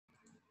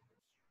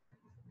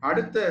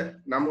அடுத்த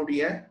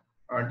நம்முடைய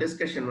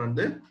டிஸ்கஷன்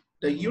வந்து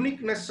the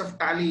uniqueness of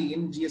tally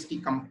in GST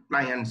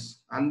compliance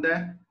அந்த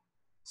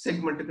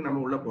செக்மெண்ட்டுக்கு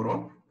நம்ம உள்ள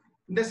போறோம்.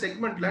 இந்த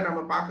செக்மெண்ட்ல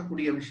நம்ம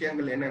பார்க்கக்கூடிய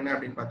விஷயங்கள் என்னென்ன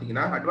அப்படின்னு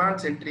பாத்தீங்கன்னா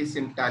அட்வான்ஸ் என்ட்ரிஸ்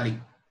இன் டாலி.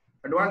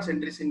 அட்வான்ஸ்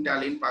என்ட்ரிஸ் இன்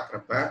டாலின்னு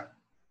பாக்குறப்ப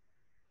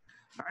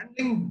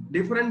handling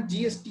different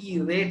GST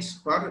rates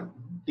for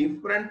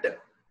different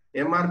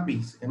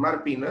MRPs.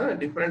 MRP-னு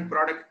different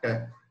product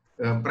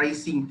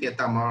pricing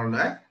ஏத்த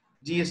மாதிரி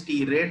GST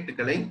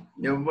ரேட்டுகளை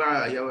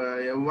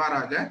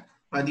எவ்வாறாக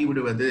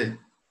பதிவிடுவது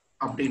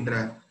அப்படின்ற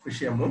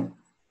விஷயமும்.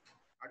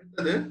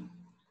 அடுத்தது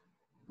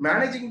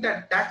managing the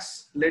tax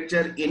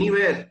ledger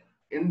anywhere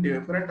in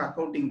different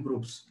accounting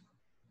groups.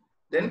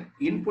 Then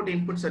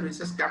input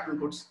services, capital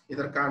goods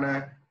இதற்கான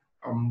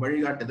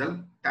வழிகாட்டுதல்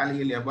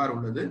டாலியில் எவ்வாறு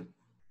உள்ளது.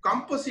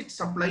 காம்போசிட்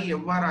சப்ளை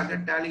எவ்வாறாக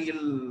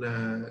டாலியில்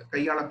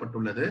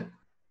கையாளப்பட்டுள்ளது.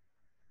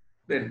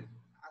 Then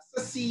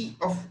assessee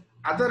of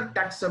other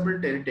taxable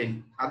territory,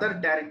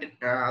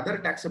 other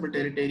taxable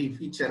territory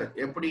feature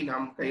எப்படி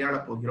நாம் கையாள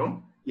போகிறோம்,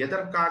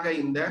 எதற்காக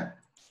இந்த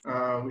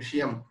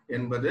விஷயம்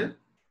என்பது.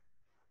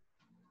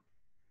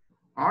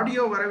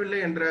 ஆடியோ வரவில்லை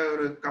என்ற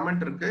ஒரு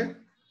கமெண்ட் இருக்கு.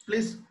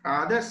 Please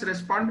others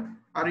respond.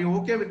 Are you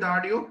okay with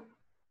audio?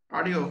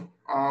 Audio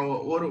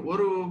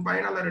ஒரு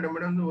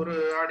பயனாளரிடமிருந்து ஒரு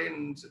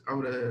ஆடியன்ஸ்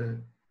அவரு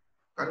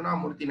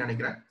கருணாமூர்த்தி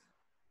நினைக்கிறேன்.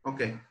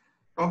 ஓகே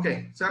ஓகே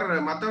சார்,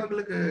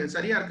 மற்றவர்களுக்கு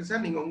சரியா இருக்கு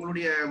சார். நீங்க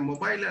உங்களுடைய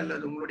மொபைல்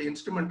அல்லது உங்களுடைய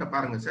இன்ஸ்ட்ருமெண்ட்டை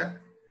பாருங்க சார்.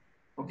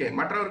 ஓகே,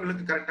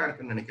 மற்றவர்களுக்கு கரெக்டா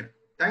இருக்குன்னு நினைக்கிறேன்.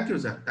 Thank you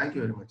sir,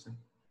 thank you very much sir.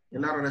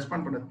 எல்லாரும்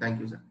ரெஸ்பாண்ட் பண்ணது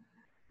தேங்க்யூ சார்.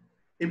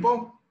 இப்போ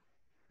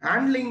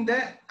handling the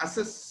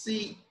அசஸ்ஸி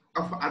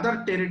of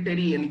other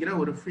territory என்கிற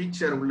ஒரு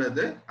ஃபீச்சர்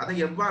உள்ளது. அதை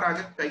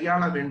எவ்வாறாக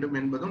கையாள வேண்டும்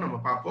என்பதும் நம்ம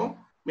பார்ப்போம்.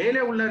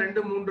 மேலே உள்ள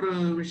 2-3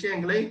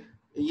 விஷயங்களை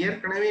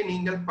ஏற்கனவே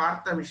நீங்கள்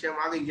பார்த்த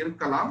விஷயமாக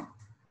இருக்கலாம்.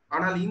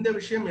 ஆனால் இந்த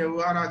விஷயம்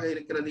எவ்வாறாக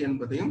இருக்கிறது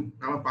என்பதையும்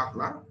நாம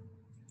பார்க்கலாம்.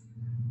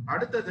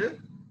 அடுத்தது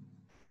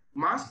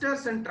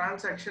masters and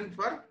transaction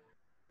for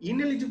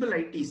ineligible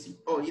ITC.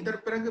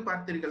 இதற்கு பிறகு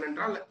பார்த்தீர்கள்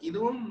என்றால்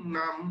இதுவும்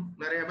நாம்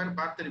நிறைய பேர்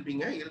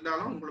பார்த்திருப்பீங்க.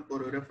 இருந்தாலும் உங்களுக்கு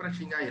ஒரு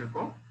ரெஃப்ரெஷிங்கா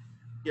இருக்கும்.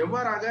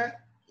 எவ்வாறாக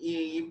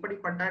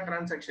இப்படிப்பட்ட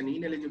டிரான்சாக்ஷன்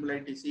ineligible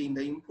ITC, இந்த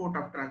import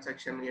of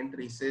transaction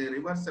entries,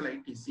 reversal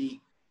ITC,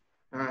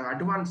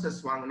 advances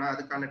வாங்கினா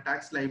அதுக்கான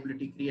டாக்ஸ்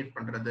லைபிலிட்டி கிரியேட்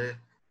பண்றது,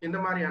 இந்த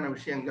மாதிரியான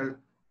விஷயங்கள்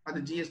அது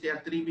GSTR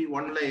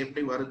 3B1ல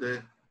எப்படி வருது.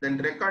 தென்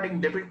ரெக்கார்டிங்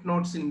டெபிட்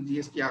நோட்ஸ் இன்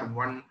GSTR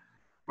 1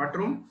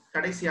 மற்றும்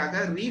கடைசியாக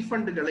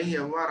ரீஃபண்டுகளை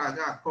எவ்வாறாக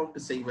அக்கவுண்ட்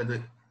செய்வது,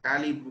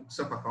 டாலி புக்ஸ்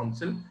ஆஃப்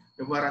அக்கவுண்ட்ஸில்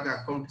எவ்வாறாக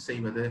அக்கவுண்ட்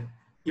செய்வது,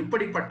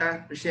 இப்படிப்பட்ட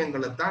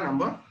விஷயங்களை தான்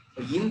நம்ம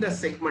இந்த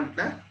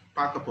செக்மெண்ட்ல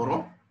பார்க்க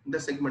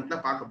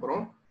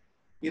போறோம்.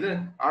 இது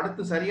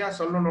அடுத்து சரியா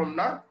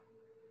சொல்லணும்னா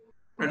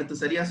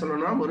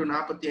ஒரு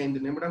 45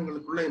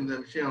 நிமிடங்களுக்குள்ள இந்த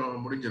விஷயம்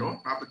முடிஞ்சிடும்.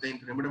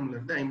 45 நிமிடம்ல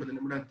இருந்து 50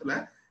 நிமிடத்துல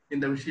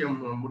இந்த விஷயம்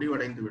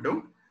முடிவடைந்து விடும்.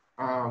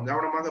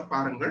 கவனமாக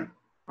பாருங்கள்.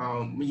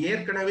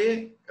 ஏற்கனவே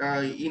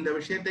இந்த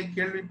விஷயத்தை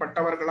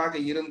கேள்விப்பட்டவர்களாக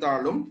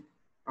இருந்தாலும்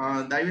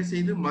தயவு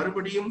செய்து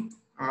மறுபடியும்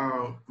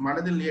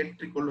மனதில்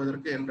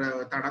ஏற்றிக்கொள்வதற்கு என்ற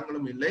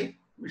தடங்களும் இல்லை.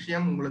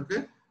 விஷயம் உங்களுக்கு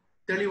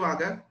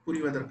தெளிவாக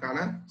புரிவதற்கான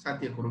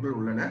சாத்தியக்கூறுகள்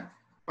உள்ளன.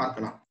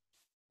 பார்க்கலாம்.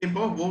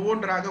 இப்போ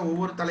ஒவ்வொன்றாக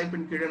ஒவ்வொரு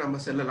தலைப்பின் கீழே நம்ம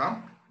செல்லலாம்.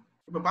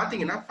 இப்ப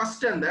பாத்தீங்கன்னா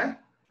ஃபர்ஸ்ட் அந்த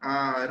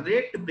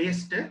ரேட்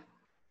பேஸ்டு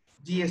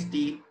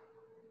ஜிஎஸ்டி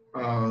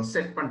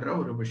செட் பண்ற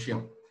ஒரு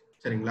விஷயம்,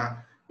 சரிங்களா?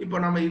 இப்போ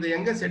நம்ம இதை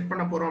எங்க செட்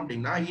பண்ண போறோம்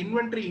அப்படின்னா,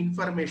 இன்வென்ட்ரி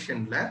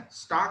இன்ஃபர்மேஷன்ல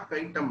ஸ்டாக்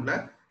ஐட்டம்ல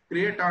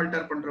கிரியேட்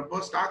ஆல்டர் பண்றப்போ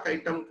ஸ்டாக்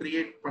ஐட்டம்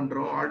கிரியேட்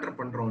பண்றோம், ஆல்டர்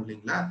பண்றோம்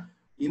இல்லைங்களா?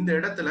 இந்த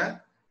இடத்துல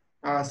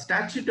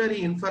ஸ்டாச்சுட்டரி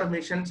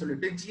இன்ஃபர்மேஷன்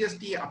சொல்லிட்டு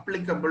ஜிஎஸ்டி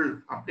அப்ளிகபிள்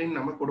அப்படின்னு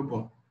நம்ம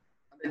கொடுப்போம்.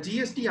 அந்த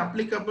ஜிஎஸ்டி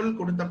அப்ளிகபிள்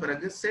கொடுத்த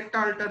பிறகு செட்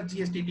ஆல்டர்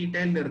ஜிஎஸ்டி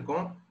டீடைல்னு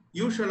இருக்கும்.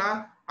 யூஸ்வலா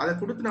அதை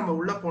கொடுத்து நம்ம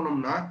உள்ள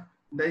போனோம்னா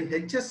இந்த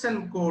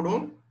ஹெச்எஸ்என்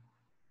கோடும்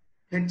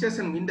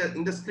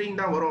இந்த ஸ்கிரீன்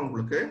தான் வரும்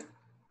உங்களுக்கு.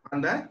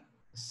 அந்த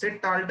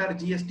செட் ஆல்டர்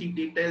ஜிஎஸ்டி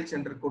டீடைல்ஸ்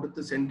என்று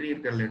கொடுத்து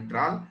சென்றீர்கள்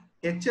என்றால்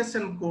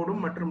ஹெச்எஸ்என்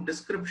கோடும் மற்றும்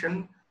டிஸ்கிரிப்ஷன்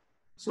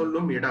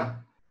சொல்லும் இடம்,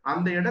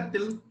 அந்த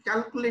இடத்தில்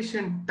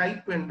கால்குலேஷன்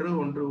டைப் என்று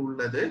ஒன்று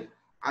உள்ளது.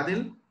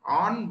 அதில்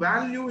ஆன்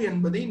வேல்யூ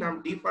என்பதை நாம்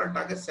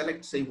டிஃபால்ட்டாக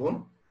செலக்ட் செய்வோம்.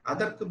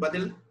 அதற்கு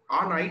பதில்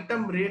ஆன்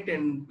ஐட்டம் ரேட்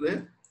என்று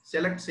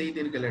செலக்ட்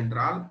செய்தீர்கள்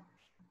என்றால்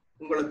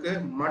உங்களுக்கு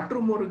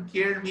மற்றும் ஒரு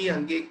கேள்வி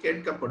அங்கே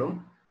கேட்கப்படும்.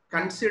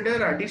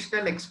 Consider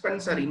additional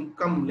expense R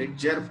income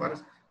ledger for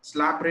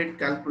slab rate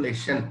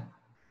calculation.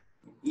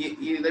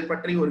 இதை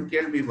பற்றி ஒரு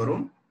கேள்வி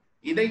வரும்.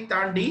 இதை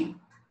தாண்டி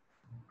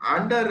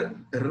under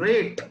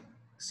rate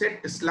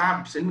set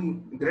slabs in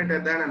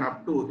greater than and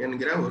up to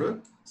என்கிற ஒரு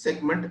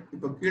செக்மெண்ட்,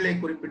 இப்போ கீழே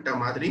குறிப்பிட்ட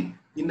மாதிரி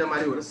இந்த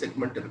மாதிரி ஒரு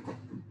செக்மெண்ட் இருக்கும்.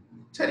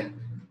 சரி,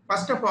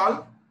 ஃபர்ஸ்ட் ஆஃப் ஆல்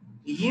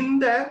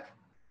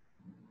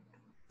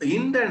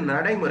இந்த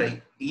நடைமுறை,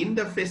 இந்த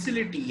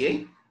ஃபெசிலிட்டியை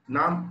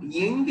நாம்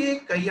எங்கே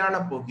கையாள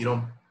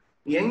போகிறோம்,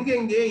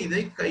 எங்கெங்கே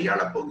இதை கையாள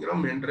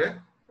போகிறோம் என்று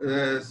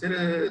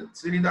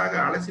சிறிதாக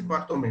அலசி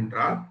பார்த்தோம்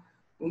என்றால்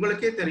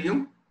உங்களுக்கே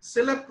தெரியும்.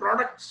 சில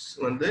ப்ராடக்ட்ஸ்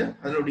வந்து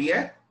அதனுடைய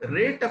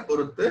ரேட்டை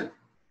பொறுத்து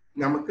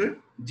நமக்கு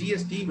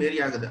ஜிஎஸ்டி வேரி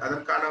ஆகுது.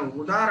 அதற்கான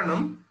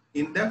உதாரணம்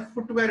இந்த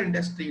ஃபுட்வேர்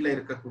இண்டஸ்ட்ரியில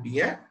இருக்கக்கூடிய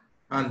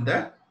அந்த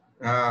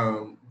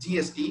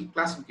ஜிஎஸ்டி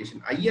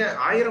கிளாசிபிகேஷன்.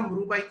 1000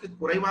 ரூபாய்க்கு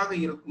குறைவாக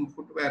இருக்கும்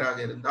ஃபுட்வேராக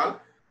இருந்தால்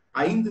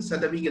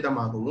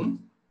 5%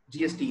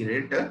 ஜிஎஸ்டி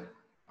ரேட்டு.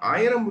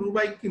 1000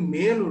 ரூபாய்க்கு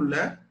மேல் உள்ள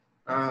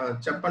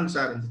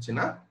செப்பல்ஸா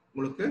இருந்துச்சுன்னா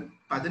உங்களுக்கு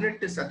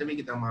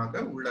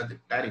 18% உள்ளது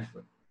டாரிஃப்.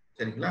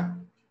 சரிங்களா?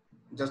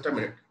 Just a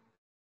minute.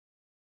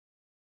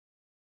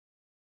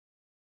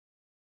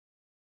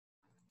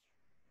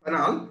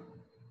 ஆனால்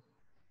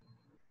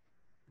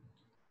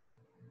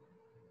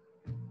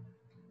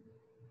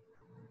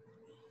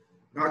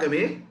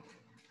ஆகவே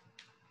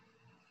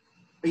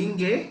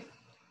இங்கே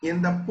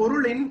இந்த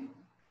பொருளின்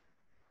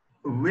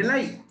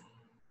விலை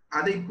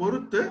அதை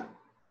பொறுத்து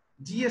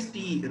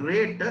ஜிஎஸ்டி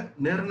ரேட்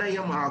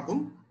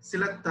நிர்ணயமாகும்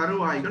சில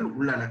தருவாய்கள்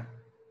உள்ளன.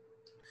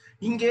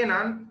 இங்கே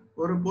நான்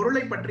ஒரு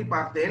பொருளை பற்றி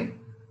பார்த்தேன்.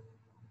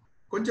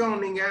 கொஞ்சம்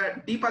நீங்க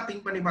டீப்பா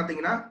திங்க் பண்ணி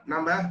பாத்தீங்கன்னா,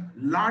 நம்ம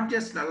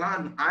லாட்ஜஸ்ட்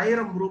எல்லாம்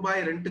 1000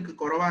 ரூபாய் ரெண்டுக்கு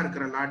குறைவா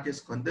இருக்கிற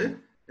லாட்ஜஸ்க்கு வந்து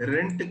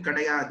ரெண்ட்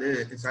கிடையாது,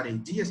 சாரி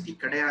ஜிஎஸ்டி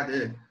கிடையாது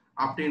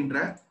அப்படின்ற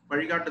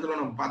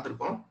வழிகாட்டுதலும் நம்ம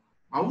பார்த்திருக்கோம்.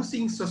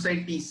 ஹவுசிங்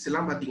சொசைட்டிஸ்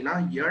எல்லாம் பாத்தீங்கன்னா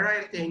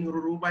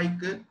 7500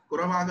 ரூபாய்க்கு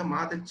குறைவாக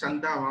மாத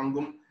சந்தா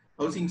வாங்கும்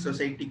ஹவுசிங்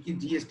சொசைட்டிக்கு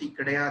ஜிஎஸ்டி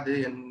கிடையாது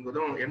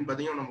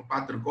என்பதையும் நம்ம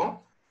பார்த்திருக்கோம்.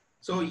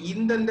 சோ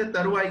இந்தந்த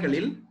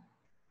தருவாய்களில்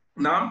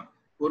நாம்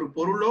ஒரு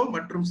பொருளோ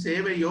மற்றும்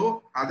சேவையோ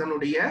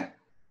அதனுடைய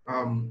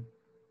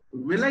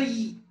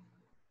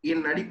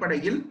விலையின்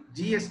அடிப்படையில்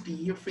ஜிஎஸ்டி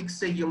பிக்ஸ்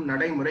செய்யும்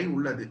நடைமுறை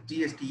உள்ளது,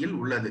 ஜிஎஸ்டியில்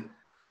உள்ளது.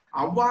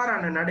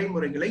 அவ்வாறான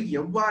நடைமுறைகளை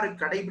எவ்வாறு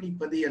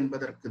கடைபிடிப்பது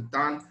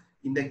என்பதற்குத்தான்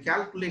இந்த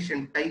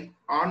calculation type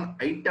on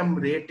item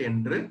rate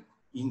என்று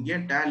இங்கே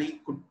டாலி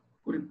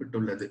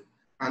குறிப்பிட்டுள்ளது.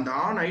 அந்த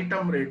ஆன்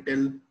ஐட்டம்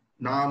ரேட்டில்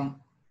நாம்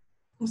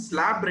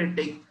ஸ்லாப்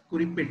ரேட்டை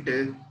குறிப்பிட்டு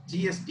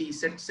ஜிஎஸ்டி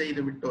செட்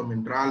செய்து விட்டோம்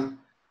என்றால்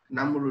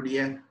நம்மளுடைய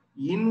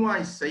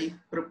இன்வாய்ஸை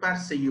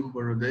ப்ரிப்பேர் செய்யும்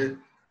பொழுது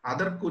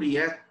அதற்குரிய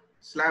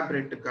ஸ்லாப்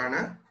ரேட்டுக்கான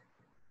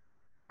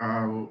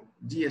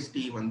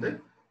ஜிஎஸ்டி வந்து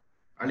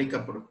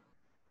அளிக்கப்படும்.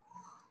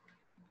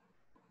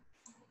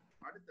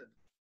 அடுத்தது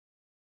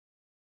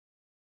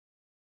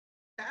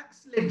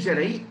டாக்ஸ்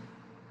லெட்ஜரை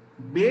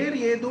வேறு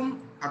ஏதும்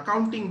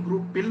அக்கவுண்டிங்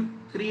குரூப்பில்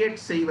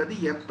கிரியேட் செய்வது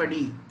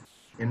எப்படி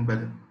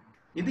என்பது.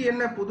 இது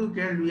என்ன புது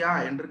கேள்வியா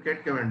என்று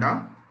கேட்க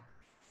வேண்டாம்.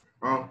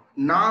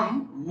 நாம்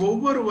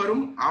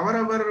ஒவ்வொருவரும்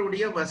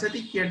அவரவருடைய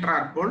வசதிக்கு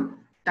ஏற்றாற்போல்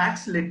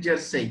டாக்ஸ்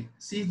லெட்ஜர்ஸை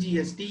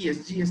சிஜிஎஸ்டி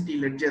எஸ்ஜிஎஸ்டி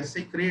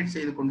லெட்ஜர்ஸை கிரியேட்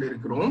செய்து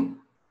கொண்டிருக்கிறோம்.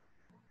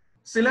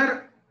 சிலர்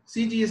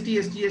சிஜிஎஸ்டி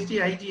எஸ்ஜிஎஸ்டி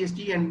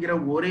ஐஜிஎஸ்டி என்கிற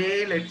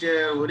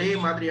ஒரே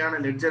மாதிரியான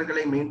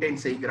லெட்ஜர்களை மெயின்டைன்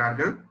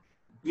செய்கிறார்கள்.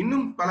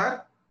 இன்னும் பலர்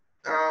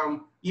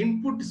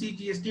இன்புட்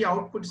சிஜிஎஸ்டி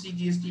அவுட்புட்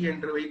சிஜிஎஸ்டி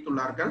என்று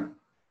வைத்துள்ளார்கள்.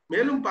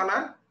 மேலும்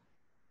பலர்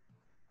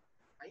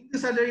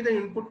 5%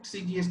 input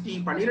CGST,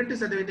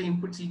 12%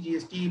 input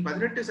CGST,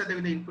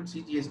 18% input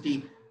CGST,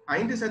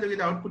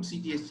 5% output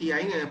CGST,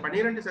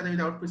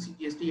 12% output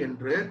CGST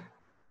என்று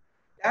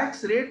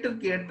டாக்ஸ்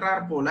ரேட்டுக்கு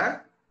ஏற்றார் போல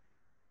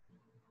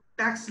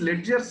டாக்ஸ்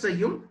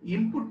லெட்ஜர்ஸையும்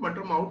இன்புட்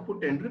மற்றும்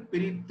அவுட்புட் என்று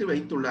பிரித்து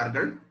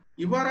வைத்துள்ளார்கள்.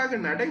 இவ்வாறாக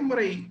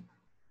நடைமுறை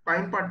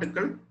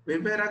பயன்பாட்டுகள்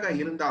வெவ்வேறாக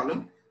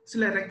இருந்தாலும்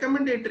சில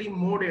ரெக்கமெண்டேட்டரி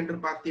மோட் என்று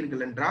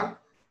பார்த்தீர்கள் என்றால்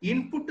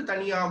இன்புட்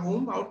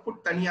தனியாகவும்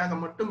அவுட்புட் தனியாக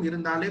மட்டும்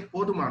இருந்தாலே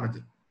போதுமானது.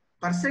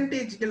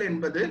 பர்சன்டேஜ்கள்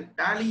என்பது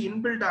டாலி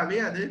இன்பில்டாவே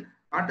அது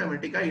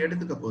ஆட்டோமேட்டிக்கா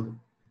எடுத்துக்க போகுது.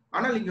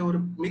 ஆனால் இங்க ஒரு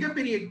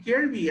மிகப்பெரிய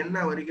கேள்வி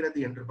என்ன வருகிறது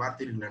என்று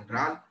பார்த்தீர்கள்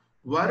என்றால்,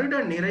 வருட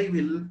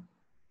நிறைவில்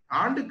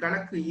ஆண்டு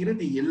கணக்கு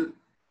இறுதியில்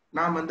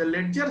நாம் அந்த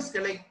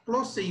லெட்ஜர்ஸ்களை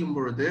க்ளோஸ் செய்யும்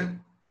பொழுது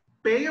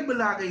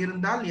பேயபிளாக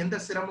இருந்தால் எந்த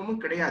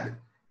சிரமமும் கிடையாது.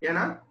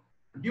 ஏன்னா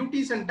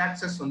டியூட்டிஸ் அண்ட்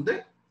டாக்ஸஸ் வந்து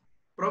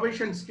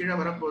ப்ரொவிஷன்ஸ் கீழே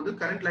வரப்போகுது,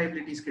 கரண்ட்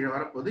லைபிலிட்டிஸ் கீழே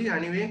வரப்போகுது.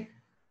 எனவே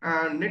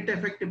நெட்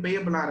எஃபெக்ட்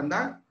பேயபிளா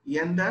இருந்தால்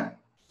எந்த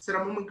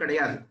சிரமமும்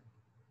கிடையாது.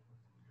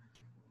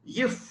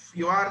 If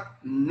your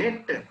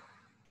net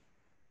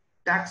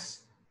tax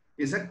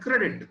is a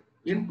credit,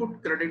 input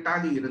credit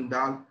ஆக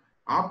இருந்தால்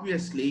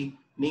obviously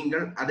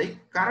நீங்கள் அதை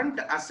current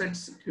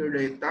assets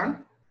கீழே தான்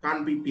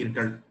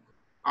காண்பிப்பீர்கள்.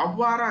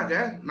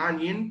 அவ்வாறாக நான்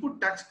input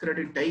tax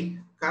credit-ஐ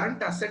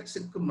current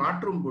assets-க்கு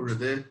மாற்றும்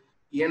பொழுது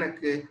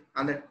எனக்கு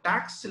அந்த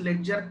tax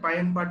ledger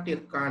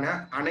பயன்பாட்டிற்கான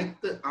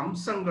அனைத்து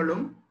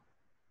அம்சங்களும்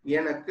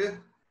எனக்கு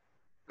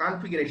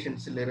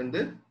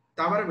கான்ஃபிகரேஷன்ஸிலிருந்து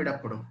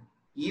தவறவிடப்படும்.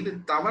 இது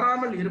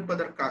தவறாமல்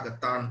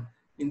இருப்பதற்காகத்தான்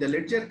இந்த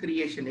லெட்ஜர்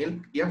கிரியேஷனில்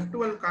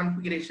F12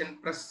 கான்ஃபிகரேஷன்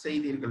பிரஸ்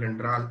செய்தீர்கள்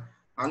என்றால்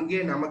அங்கே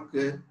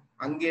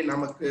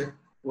நமக்கு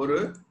ஒரு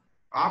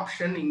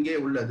ஆப்ஷன் இங்கே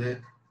உள்ளது.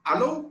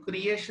 Allow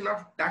creation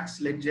of tax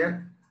ledger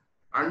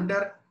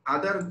under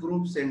other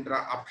groups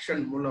என்ற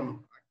ஆப்ஷன் மூலம்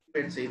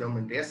ஆக்டிவேட்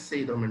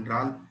செய்தோம்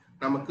என்றால்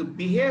நமக்கு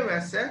behave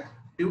as a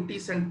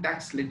duties and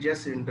tax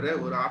ledgers என்ற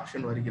ஒரு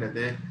ஆப்ஷன்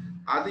வருகிறது.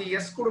 அது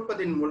எஸ்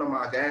கொடுப்பதின்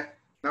மூலமாக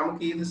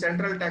நமக்கு இது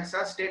சென்ட்ரல்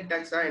டாக்ஸா ஸ்டேட்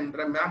டாக்ஸா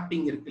என்ற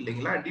மேப்பிங் இருக்கு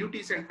இல்லைங்களா.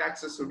 டியூட்டிஸ் அண்ட்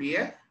டாக்ஸஸ் உடைய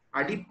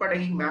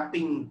அடிப்படை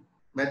மேப்பிங்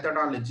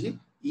மெத்தடாலஜி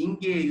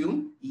இங்கேயும்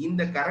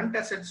இந்த கரண்ட்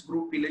அசெட்ஸ்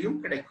குரூப்பிலையும்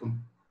கிடைக்கும்.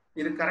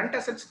 இது கரண்ட்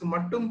அசெட்ஸ்க்கு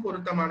மட்டும்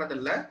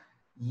பொருத்தமானதல்ல,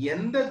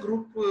 எந்த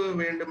குரூப்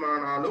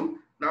வேண்டுமானாலும்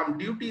நாம்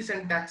டியூட்டிஸ்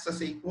அண்ட்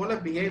டாக்ஸஸை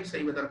போல பிஹேவ்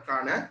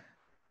செய்வதற்கான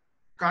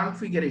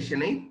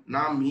கான்ஃபிகரேஷனை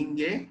நாம்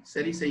இங்கே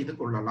சரி செய்து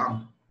கொள்ளலாம்.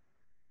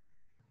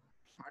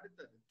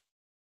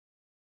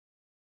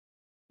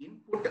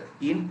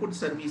 Input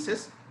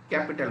services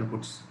capital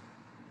goods.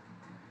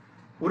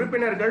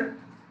 உறுப்பினர்கள்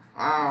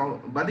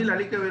பதில்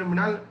அளிக்க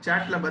விரும்பினால்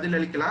சாட்ல பதில்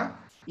அளிக்கலாம்.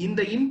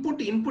 இந்த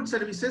இன்புட்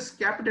சர்வீசஸ்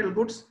கேபிட்டல்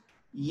குட்ஸ்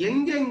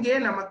எங்கெங்கே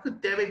நமக்கு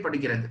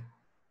தேவைப்படுகிறது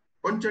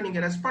கொஞ்சம் நீங்க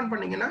ரெஸ்பாண்ட்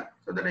பண்ணீங்கன்னா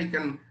so that I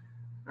can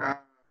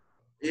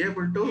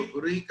able to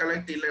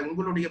recollect. இல்ல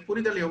உங்களுடைய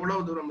புரிதல்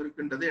எவ்வளவு தூரம்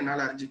இருக்குன்றது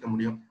என்னால அறிஞ்சிக்க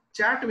முடியும்.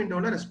 சாட்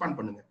விண்டோல ரெஸ்பாண்ட்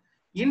பண்ணுங்க.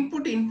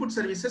 இன்புட்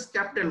சர்வீசஸ்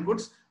கேபிட்டல்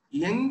குட்ஸ்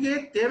எங்கே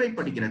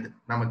தேவைப்படுகிறது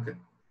நமக்கு.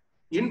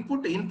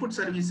 இன்புட்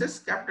சர்வீசஸ்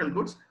கேபிட்டல்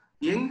குட்ஸ்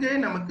எங்கே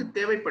நமக்கு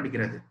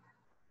தேவைப்படுகிறது.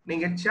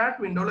 நீங்க சாட்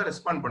விண்டோல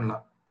ரெஸ்பாண்ட்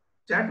பண்ணலாம்.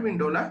 Chat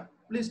விண்டோல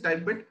please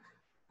type it.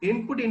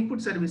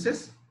 Input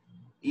services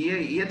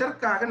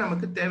எதற்காக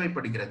நமக்கு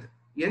தேவைப்படுகிறது.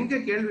 எங்க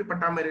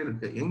கேள்விப்பட்ட மாதிரி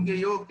இருக்கு,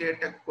 எங்கேயோ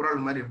கேட்ட குரல்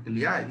மாதிரி இருக்கு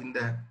இல்லையா, இந்த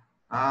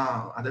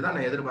அதுதான்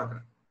நான்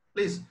எதிர்பார்க்கிறேன்.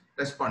 ப்ளீஸ்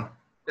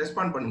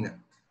ரெஸ்பாண்ட் பண்ணுங்க.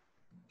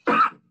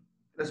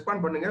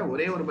 ரெஸ்பாண்ட் பண்ணுங்க.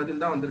 ஒரே ஒரு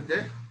பதில் தான் வந்திருக்கு.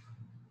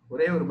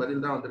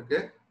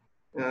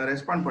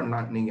 ரெஸ்பாண்ட்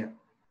பண்ணலாம். நீங்க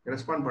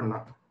ரெஸ்பாண்ட்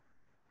பண்ணலாம்.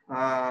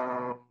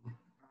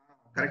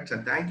 Correct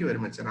sir, thank you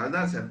very much sir.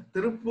 அதுதான் சார்,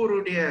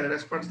 திருப்பூருடைய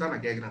ரெஸ்பான்ஸ் தான்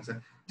நான் கேட்கிறேன் சார்.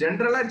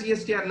 ஜென்ரலா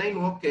GSTR 9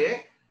 ஓகே,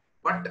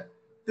 பட்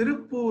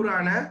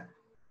திருப்பூரான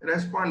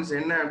ரெஸ்பான்ஸ்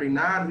என்ன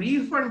அப்படின்னா,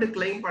 ரீஃபண்ட்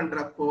கிளைம்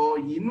பண்றப்போ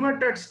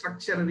இன்வெர்டட்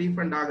ஸ்ட்ரக்சர்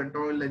ரீஃபண்ட்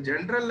ஆகட்டும், இல்ல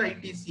ஜென்ரல்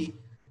ITC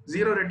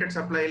ஜீரோ ரேட்டட்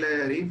சப்ளைல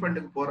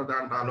ரீஃபண்டுக்கு போறதா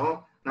இருந்தாலும்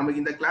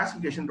நமக்கு இந்த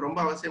கிளாசிபிகேஷன் ரொம்ப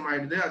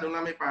அவசியமாயிடுது. அதுவும்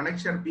இல்லாம இப்ப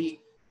அனெக்சர் B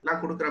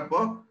எல்லாம் கொடுக்குறப்போ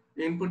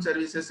இன்புட்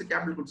சர்வீசஸ்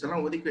கேபிட்டல் குட்ஸ்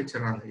எல்லாம் ஒதுக்கி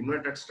வச்சிடறாங்க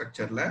இன்வெர்டட்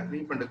ஸ்ட்ரக்சர்ல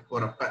ரீஃபண்டுக்கு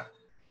போறப்ப.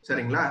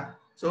 சரிங்களா?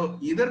 சோ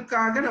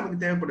இதற்காக நமக்கு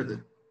தேவைப்படுது.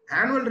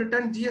 ஆனுவல்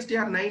ரிட்டர்ன்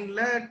GSTR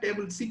 9ல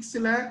டேபிள்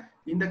 6ல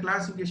இந்த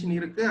கிளாசிபிகேஷன்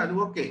இருக்கு, அது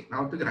ஓகே,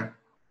 நான் ஒத்துக்கிறேன்.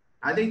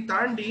 அதை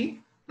தாண்டி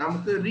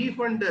நமக்கு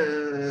ரீஃபண்ட்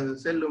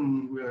செல்லும்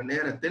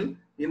நேரத்தில்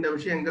இந்த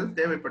விஷயங்கள்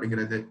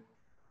தேவைப்படுகிறது.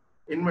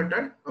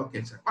 இன்வெர்டட் ஓகே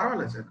சார்,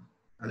 பரவாயில்ல சார்,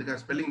 அதுக்காக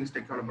ஸ்பெல்லிங்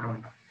மிஸ்டேக் கவலைப்பட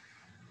வேண்டாம்.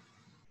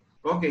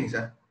 ஓகேங்க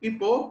சார்.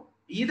 இப்போ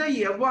இதை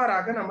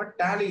எவ்வாறாக நம்ம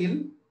டேலியில்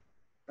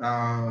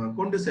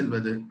கொண்டு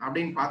செல்வது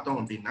அப்படின்னு பார்த்தோம்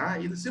அப்படின்னா,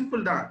 இது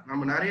சிம்பிள் தான்.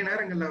 நம்ம நிறைய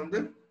நேரங்கள்ல வந்து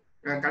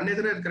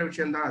கண்ணெதிர இருக்கிற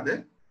விஷயம் தான் அது.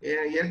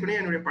 ஏற்கனவே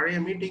என்னுடைய பழைய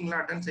மீட்டிங்ல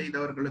அட்டன்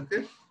செய்தவர்களுக்கு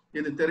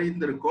இது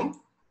தெரிந்திருக்கும்.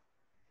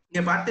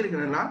 இங்க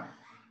பார்த்திருக்கிறீங்களா,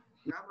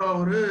 நாம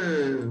ஒரு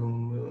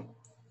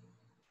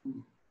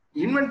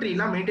இன்வென்ட்ரி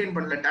எல்லாம் மெயின்டைன்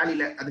பண்ணல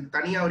டேலில, அதுக்கு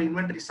தனியா ஒரு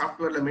இன்வென்ட்ரி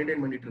சாஃப்ட்வேர்ல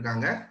மெயின்டைன் பண்ணிட்டு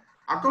இருக்காங்க.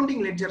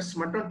 அக்கௌண்டிங் லெட்ஜர்ஸ்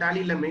மட்டும்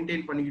டேலில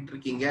மெயின்டைன் பண்ணிக்கிட்டு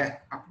இருக்கீங்க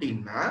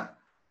அப்படின்னா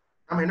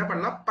நம்ம என்ன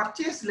பண்ணலாம்,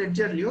 பர்ச்சேஸ்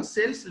லெட்ஜர்லயும்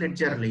சேல்ஸ்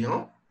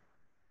லெட்ஜர்லயும்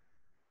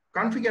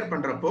கான்ஃபிகர்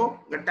பண்றப்போ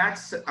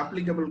டாக்ஸ்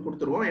அப்ளிகபிள்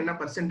கொடுத்துருவோம், என்ன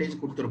பர்சன்டேஜ்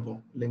கொடுத்துருப்போம்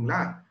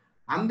இல்லைங்களா.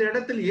 அந்த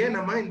இடத்துலயே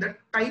நம்ம இந்த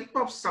டைப்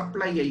ஆஃப்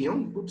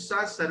சப்ளையையும்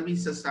குட்ஸா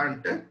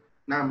சர்வீசஸான்ட்டு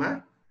நாம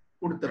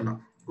கொடுத்துடலாம்.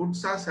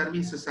 குட்ஸா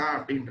சர்வீசஸா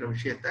அப்படின்ற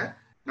விஷயத்த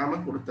நாம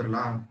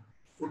கொடுத்துடலாம்.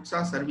 குட்ஸா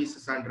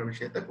சர்வீசஸான்ற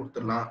விஷயத்த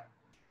கொடுத்துடலாம்.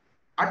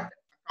 At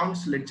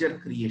accounts ledger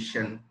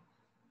creation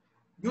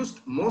used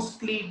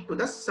mostly to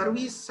the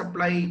service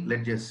supply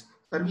ledgers.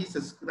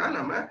 சர்வீசஸ்க்கு தான்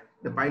நம்ம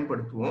இதை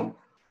பயன்படுத்துவோம்.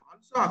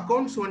 Also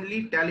accounts only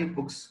tally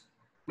books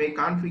may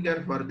configure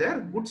for their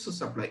goods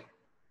supply.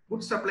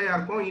 goods supply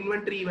இருக்கும்.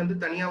 இன்வென்ட்ரி வந்து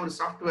தனியா ஒரு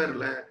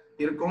சாஃப்ட்வேர்ல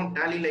இருக்கும்.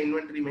 டேலில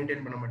இன்வென்ட்ரி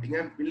மெயின்டைன் பண்ண மாட்டீங்க,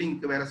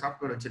 பில்லிங்க்கு வேற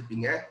சாஃப்ட்வேர்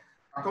வச்சிருப்பீங்க,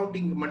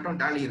 அக்கவுண்டிங் மட்டும்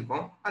டேலி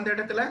இருக்கும். அந்த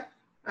இடத்துல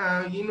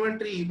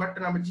இன்வென்ட்ரி பட்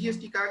நம்ம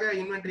GSTக்காக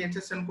இன்வென்ட்ரி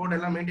HSN கோட்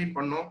எல்லாம் மெயின்டைன்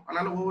பண்ணோம்.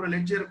 அதனால ஒவ்வொரு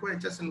லெட்ஜருக்கும்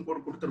HSN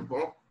கோட்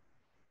கொடுத்துருப்போம்.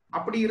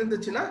 அப்படி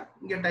இருந்துச்சுன்னா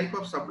இங்க டைப்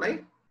ஆஃப் சப்ளை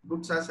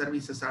குட்ஸா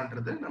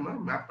சர்வீசஸான்றது நம்ம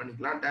மேப்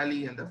பண்ணிக்கலாம். டேலி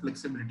அந்த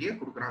ஃபிளெக்சிபிலிட்டியை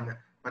கொடுக்குறாங்க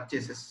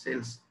பர்ச்சேசஸ்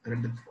சேல்ஸ்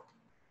ரெண்டுத்துக்கும்.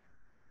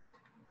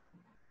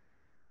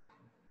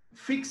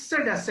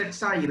 ஃபிக்ஸட்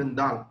அசெட்ஸா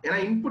இருந்தால், ஏன்னா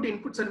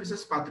இன்புட்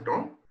சர்வீசஸ்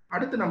பார்த்துட்டோம்.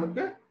 அடுத்து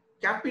நமக்கு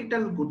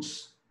கேபிட்டல் குட்ஸ்,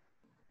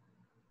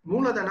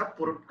 மூலதன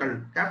பொருட்கள்,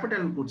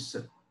 கேபிட்டல் குட்ஸ்.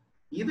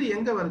 இது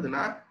எங்க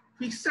வருதுன்னா,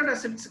 ஃபிக்ஸட்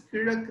அசெட்ஸ்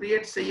கீழே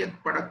கிரியேட்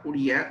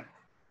செய்யப்படக்கூடிய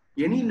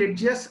எனி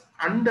லெட்ஜர்ஸ்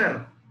அண்டர்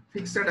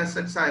ஃபிக்ஸட்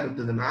அசெட்ஸா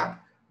இருந்ததுன்னா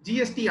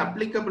GST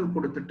அப்ளிகபிள்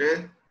கொடுத்துட்டு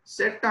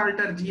செட்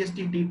ஆல்டர் GST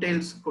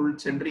டீடைல்ஸ்க்குள்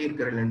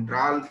சென்றீர்கள்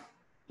என்றால்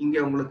இங்க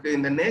உங்களுக்கு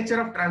இந்த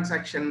நேச்சர் ஆஃப்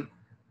டிரான்சாக்ஷன்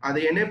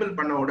அதை எனேபிள்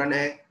பண்ண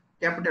உடனே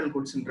கேபிட்டல்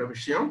குட்ஸ்ன்ற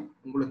விஷயம்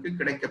உங்களுக்கு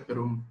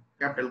கிடைக்கப்பெறும்.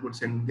 கேபிட்டல்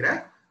குட்ஸ் என்கிற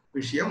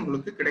விஷயம்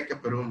உங்களுக்கு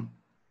கிடைக்கப்பெறும்.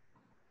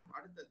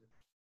 அடுத்தது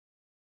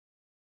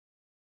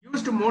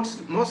used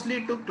mostly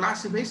to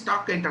classify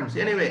stock items.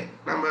 anyway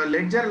நம்ம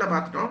லெட்ஜர்ல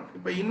பார்த்துட்டோம்.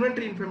 இப்போ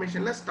இன்வென்டரி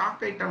இன்ஃபர்மேஷன்ல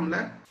ஸ்டாக் ஐட்டம்ல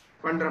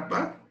பண்றப்ப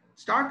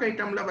ஸ்டாக்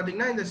ஐட்டம்ல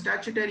பாத்தீங்கன்னா இந்த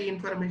ஸ்டாச்சுட்டரி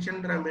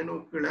இன்ஃபர்மேஷன்ன்ற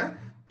மெனுக்குள்ள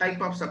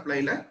டைப் ஆஃப்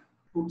சப்ளைல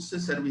குட்ஸ்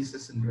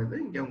சர்வீசஸ்ன்றது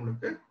இங்க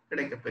உங்களுக்கு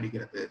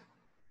கிடைக்கப்பெறுகிறது.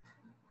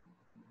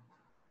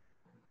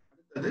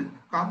 அடுத்தது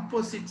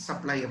காம்போசிட்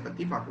சப்ளையை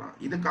பத்தி பார்க்கலாம்.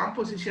 இது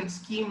காம்போசிஷன்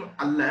ஸ்கீம்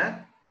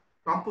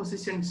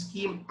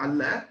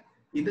அல்ல,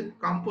 இது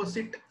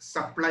காம்போசிட்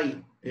சப்ளை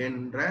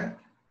என்ற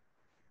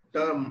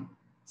டேர்ம்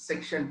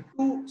செக்ஷன்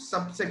 2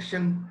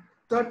 சப்செக்ஷன்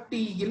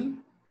 30 இல்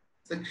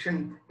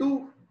செக்ஷன் 2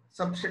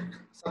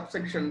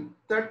 சப்செக்ஷன்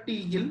 30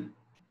 இல்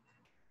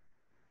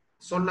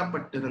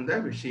சொல்லப்பட்டிருந்த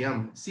விஷயம்.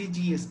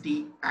 CGST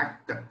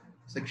ஆக்ட்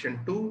செக்ஷன்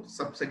 2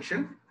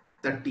 சப்செக்ஷன்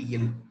 30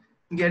 இல்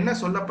இங்க என்ன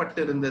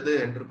சொல்லப்பட்டிருந்தது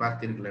என்று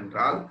பார்த்தீர்கள்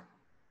என்றால்,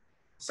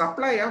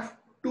 supply of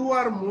 2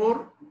 or more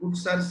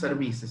goods or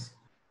services,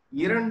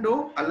 இரண்டோ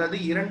அல்லது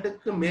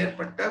இரண்டுக்கு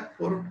மேற்பட்ட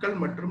பொருட்கள்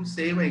மற்றும்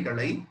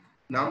சேவைகளை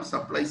நாம்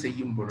சப்ளை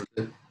செய்யும்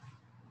பொழுது,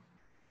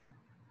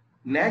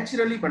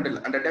 நேச்சுரலி பண்டில்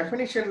அந்த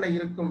டெஃபினிஷனில்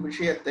இருக்கும்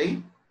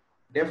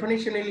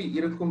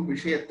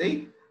விஷயத்தை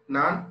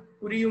நான்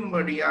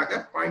புரியும்படியாக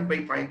பாயிண்ட் பை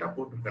பாயிண்டா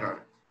போட்டிருக்கிறேன்.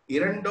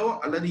 இரண்டோ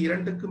அல்லது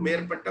இரண்டுக்கு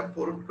மேற்பட்ட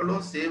பொருட்களோ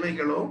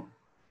சேவைகளோ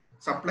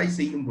சப்ளை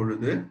செய்யும்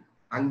பொழுது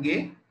அங்கே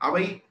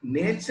அவை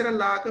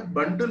நேச்சுரலாக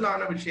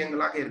பண்டிலான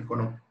விஷயங்களாக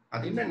இருக்கணும்.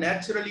 அது என்ன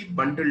நேச்சுரலி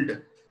பண்டில்டு?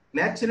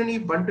 நேச்சுரலி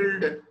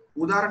பண்டில்டு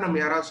உதாரணம்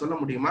யாராவது சொல்ல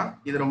முடியுமா?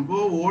 இது ரொம்ப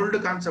ஓல்டு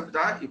கான்செப்ட்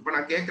தான். இப்ப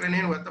நான்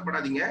கேட்கிறேனேன்னு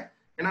வருத்தப்படாதீங்க.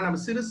 ஏன்னா நம்ம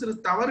சிறு சிறு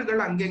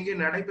தவறுகள் அங்கெங்கே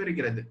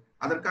நடைபெறுகிறது.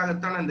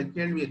 அதற்காகத்தான் அந்த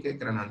கேள்வியை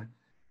கேட்கிறேன் நான்.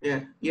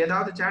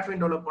 ஏதாவது சாட்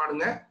விண்டோல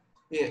பாடுங்க.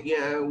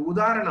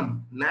 உதாரணம்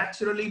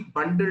நேச்சுரலி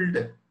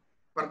பண்டில்டு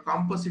ஃபார்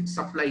காம்போசிட்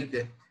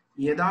சப்ளைக்கு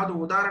ஏதாவது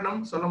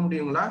உதாரணம் சொல்ல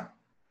முடியுங்களா?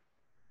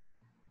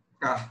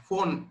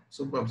 போன்.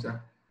 Super sir.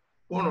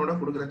 போனோட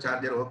கொடுக்குற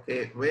சார்ஜர். ஓகே.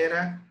 வேற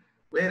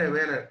வேற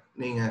வேற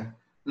நீங்க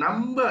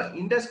நம்ம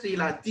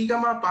இண்டஸ்ட்ரியில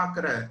அதிகமா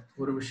பாக்குற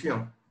ஒரு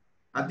விஷயம்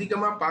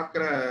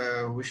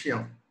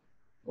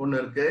ஒண்ணு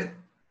இருக்கு.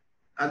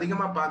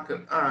 அதிகமா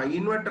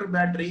inverter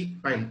battery.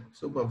 Fine.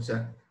 Super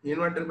sir.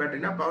 Inverter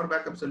பேட்டரினா power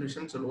backup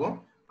solution சொல்லுவோம்.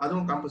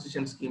 அதுவும்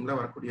காம்போசிஷன் ஸ்கீம்ல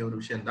வரக்கூடிய ஒரு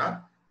விஷயம் தான்.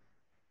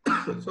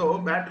 So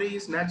battery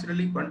is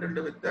naturally bundled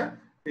with the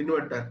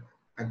inverter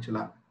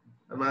actually.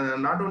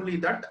 Not only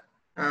that,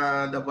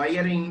 the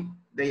wiring,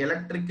 the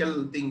electrical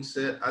things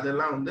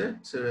அதெல்லாம் வந்து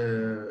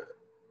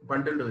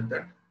bundled with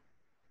that.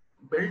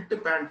 Belt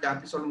pant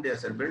அப்படி சொல்ல முடியாது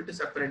sir. Belt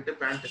separate,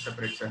 pant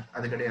separate sir.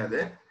 அது கிடையாது.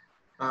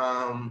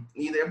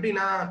 இது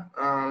எப்படின்னா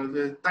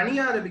இது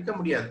தனியா அதை விற்க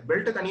முடியாது.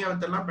 பெல்ட் தனியா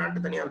வித்தரலாம்,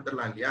 பேண்ட் தனியா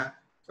வித்தரலாம் இல்லையா?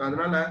 ஸோ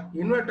அதனால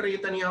இன்வெர்டரை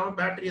தனியாகவும்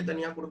பேட்டரியை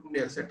தனியா கொடுக்க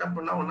முடியாது. செட்டப்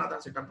பண்ணா ஒன்னா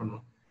தான் செட்டப்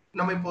பண்ணணும்.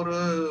 நம்ம இப்போ ஒரு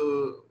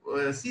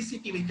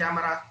சிசிடிவி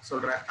கேமரா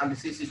சொல்றேன். அந்த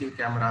சிசிடிவி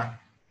கேமரா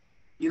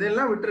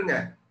இதெல்லாம் விட்டுருங்க.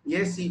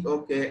 ஏசி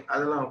ஓகே,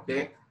 அதெல்லாம் ஓகே.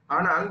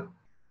 ஆனால்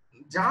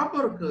ஜாப்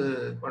ஒர்க்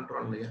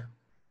பண்றோம் இல்லையா?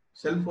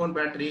 Cellphone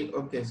battery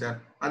okay sir.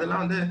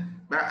 அதெல்லாம் வந்து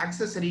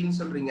அக்சசரின்னு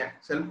சொல்றீங்க.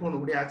 செல்போன்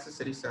உடைய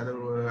அக்சசரிஸ்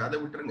அதை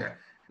விட்டுருங்க.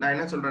 நான்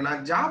என்ன சொல்றேன்னா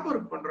ஜாப்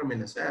ஒர்க் பண்றோம்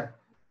இல்லை சார்.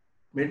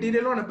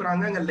 மெட்டீரியலும்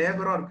அனுப்புறாங்க, அங்க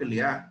லேபரும் இருக்கு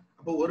இல்லையா?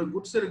 அப்போ ஒரு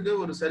குட்ஸ் இருக்கு,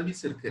 ஒரு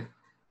சர்வீஸ் இருக்கு.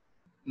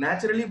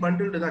 நேச்சுரலி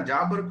பண்டில்டு தான்.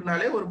 ஜாப்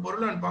ஒர்க்னாலே ஒரு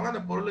பொருள் அனுப்புவாங்க,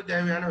 அந்த பொருள்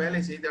தேவையான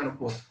வேலை செய்து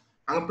அனுப்புவோம்.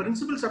 அங்க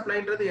பிரின்சிபல்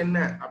சப்ளைன்றது என்ன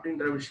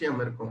அப்படின்ற விஷயம்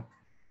இருக்கும்.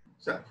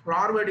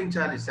 ஃபார்வர்டிங்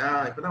சார்ஜஸ்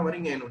இப்பதான்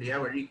வரீங்க என்னுடைய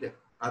வழிக்கு.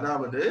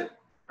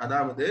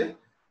 அதாவது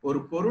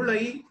ஒரு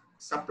பொருளை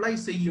சப்ளை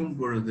செய்யும்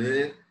பொழுது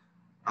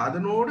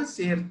அதனோடு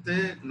சேர்த்து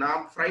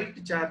நாம் fried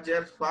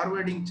charges,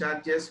 forwarding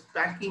charges,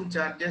 packing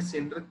charges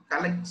என்று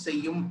கலெக்ட்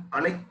செய்யும்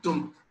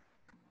அனைத்தும்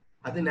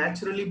அது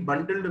naturally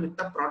bundled with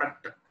the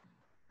product.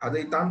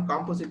 அதைத்தான்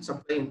காம்போசிட்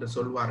சப்ளை என்று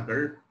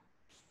சொல்வார்கள்.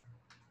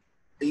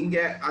 இங்க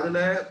அதுல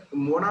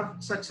one of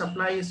such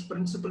supply is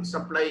principal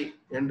supply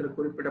என்று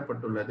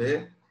குறிப்பிடப்பட்டுள்ளது.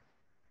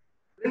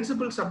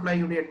 பிரின்சிபல்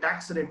சப்ளையுடைய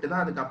டாக்ஸ் ரேட்டு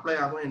தான் அதுக்கு அப்ளை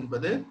ஆகும்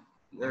என்பது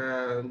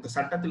இந்த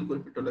சட்டத்தில்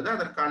குறிப்பிட்டுள்ளது.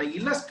 அதற்கான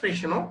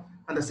இல்லஸ்ட்ரேஷனும்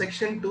அந்த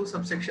செக்ஷன் 2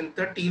 சப்செக்ஷன்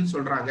 30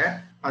 சொல்றாங்க.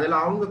 அதுல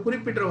அவங்க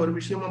குறிப்பிட்ட ஒரு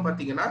விஷயமும்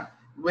பாத்தீங்கன்னா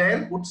where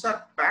goods are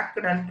packed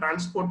and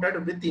transported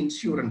with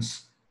insurance.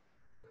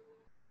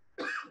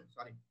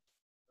 Sorry.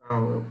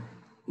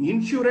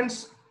 Insurance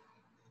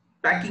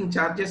packing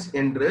charges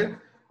என்று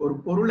ஒரு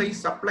பொருளை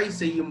சப்ளை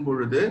செய்யும்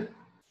பொழுது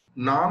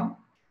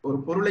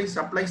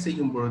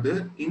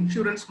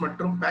இன்சூரன்ஸ்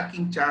மற்றும்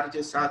பேக்கிங்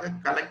சார்ஜஸ் ஆக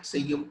கலெக்ட்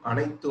செய்யும்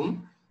அனைத்தும்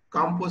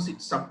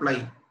காம்போசிட்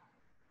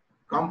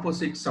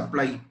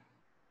சப்ளை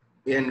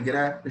என்கிற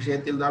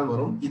விஷயத்தில் தான்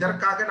வரும்.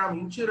 இதற்காக நாம்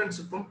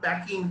இன்சூரன்ஸுக்கும்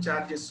பேக்கிங்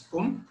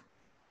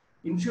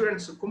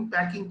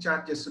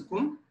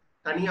சார்ஜஸுக்கும்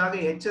தனியாக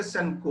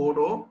HSN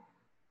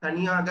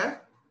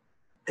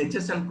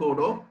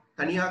கோடோ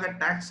தனியாக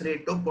டாக்ஸ்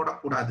ரேட்டோ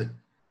போடக்கூடாது.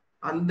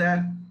 அந்த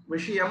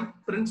விஷயம்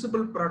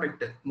பிரின்சிபல்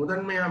ப்ராடக்ட்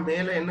முதன்மையா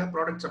மேல என்ன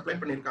ப்ராடக்ட் சப்ளை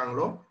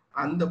பண்ணிருக்காங்களோ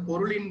அந்த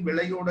பொருளின்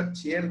விலையோட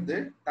சேர்ந்து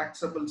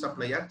டாக்ஸபிள்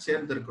சப்ளையா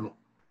சேர்ந்து இருக்கணும்.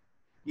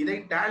 இதை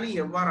டாலி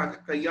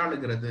எவ்வாறாக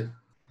கையாளுகிறது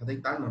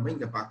அதைத்தான் நம்ம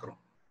இங்க பாக்குறோம்.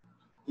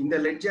 இந்த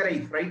லெட்ஜரை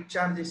ஃப்ரைட்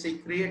சார்ஜஸை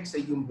கிரியேட்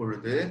செய்யும்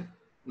பொழுது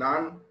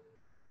நான்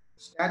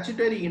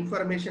ஸ்டாச்சுட்டரி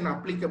இன்ஃபர்மேஷன்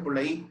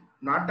அப்ளிகபிளை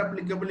நாட்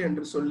அப்ளிகபிள்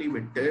என்று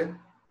சொல்லிவிட்டு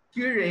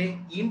கீழே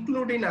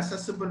இன்க்ளூடிங்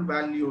அசஸபிள்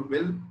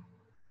வேல்யூவில்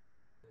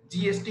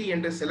GST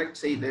என்று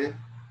செலக்ட் செய்து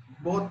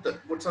போத்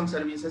குட்ஸ் அண்ட்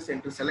சர்வீசஸ்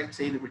என்று செலக்ட்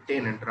செய்து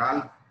விட்டேன் என்றால்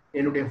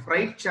என்னுடைய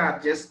ஃப்ரைட்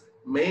சார்ஜஸ்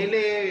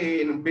மேலே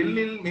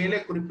பில்லில் மேலே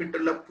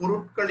குறிப்பிட்டுள்ள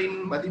பொருட்களின்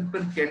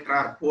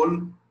மதிப்பிற்கேற்றார் போல்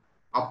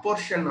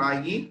அப்போர்ஷன்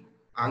ஆகி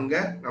அங்க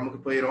நமக்கு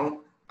போயிடும்.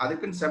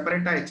 அதுக்குன்னு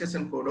செப்பரேட்டா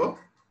HSN கோடோ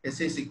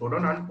SAC கோடோ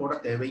நான் போட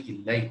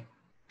தேவையில்லை.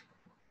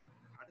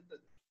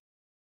 அடுத்தது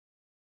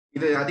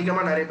இது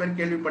அதிகமா நிறைய பேர்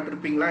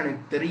கேள்விப்பட்டிருப்பீங்களா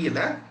எனக்கு தெரியல.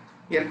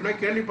 ஏற்கனவே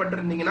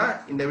கேள்விப்பட்டிருந்தீங்கன்னா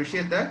இந்த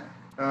விஷயத்த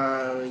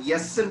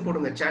எஸ்ன்னு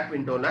போடுங்க சாட்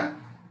விண்டோல.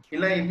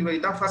 இல்ல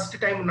இதுதான் ஃபர்ஸ்ட்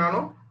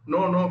டைம்னாலும்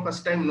நோ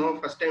ஃபர்ஸ்ட்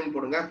டைம்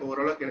போடுங்க. இப்போ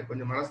ஓரளவுக்கு எனக்கு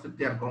கொஞ்சம் மனசு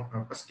திருப்தியா இருக்கும்.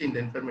 நான் ஃபர்ஸ்ட் இந்த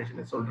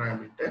இன்ஃபர்மேஷனை சொல்றேன்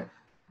அப்படின்ட்டு.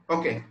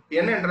 ஓகே,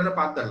 என்னன்றதை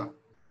பார்த்துடலாம்.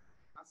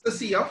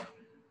 அசஸி ஆஃப்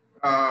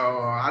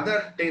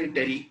அதர்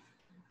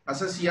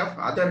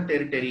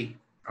டெரிட்டரி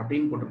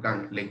அப்படின்னு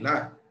போட்டிருக்காங்க இல்லைங்களா?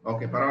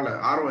 ஓகே, பரவாயில்ல,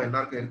 ஆர்வம்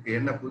எல்லாருக்கும் இருக்கு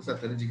என்ன புதுசா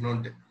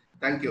தெரிஞ்சுக்கணும்ட்டு.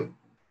 தேங்க்யூ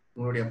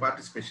உங்களுடைய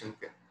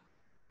பார்ட்டிசிபேஷனுக்கு,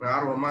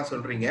 ஆர்வமா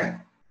சொல்றீங்க.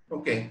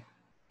 ஓகே,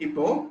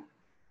 இப்போ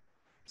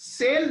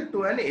sale to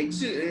an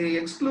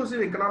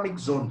exclusive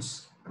economic Jones,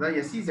 அதாவது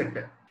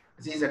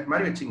எஸ்இசெட்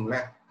மாதிரி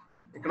வச்சுங்களேன்,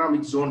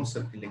 எக்கனாமிக் ஜோன்ஸ்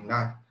இருக்கு இல்லைங்களா,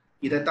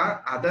 இதைத்தான்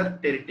அதர்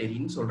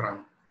டெரிட்டரின்னு சொல்றாங்க.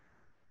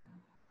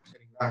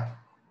 சரிங்களா?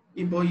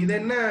 இப்போ இது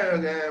என்ன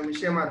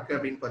விஷயமா இருக்கு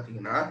அப்படின்னு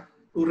பாத்தீங்கன்னா,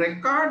 to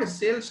record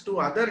sales to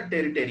other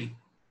territory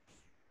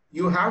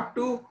you have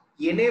to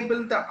enable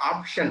the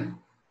option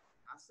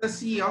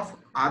assessee of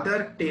other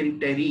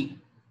territory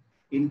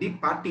in the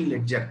party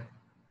ledger.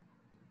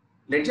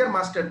 Ledger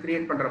master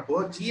create பண்றப்போ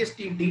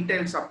GST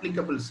details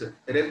applicables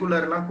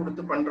ரெகுலர்லாம்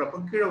கொடுத்து பண்றப்போ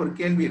கீழே ஒரு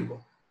கேள்வி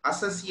இருக்கும்,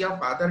 assessee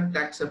of other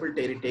taxable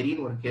territory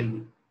ஒரு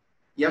கேள்வி.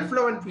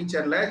 F11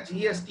 ஃபீச்சர்ல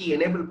GST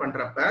enable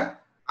பண்றப்ப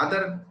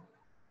other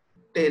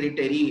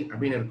territory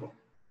அப்படின்னு இருக்கும்.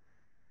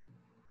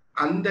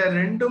 அந்த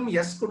ரெண்டும்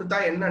எஸ்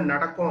கொடுத்தா என்ன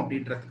நடக்கும்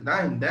அப்படின்றதுக்கு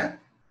தான் இந்த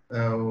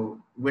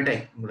விடை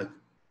உங்களுக்கு.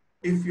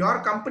 If your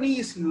company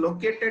is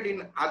located in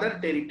other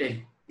territory,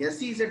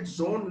 SEZ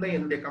zoneல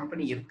என்னுடைய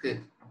கம்பெனி இருக்கு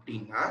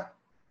அப்படின்னா,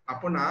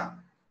 அப்போ நான்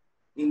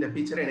இந்த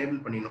ஃபீச்சரை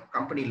எனேபிள் பண்ணிடணும்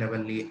கம்பெனி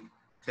லெவல்லயே.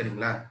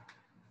 சரிங்களா?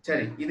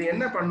 சரி, இது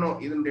என்ன பண்ணும்,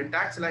 இதனுடைய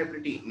டாக்ஸ்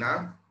லைபிலிட்டினா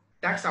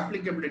டாக்ஸ்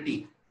அப்ளிகபிலிட்டி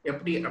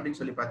எப்படி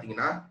அப்படின்னு சொல்லி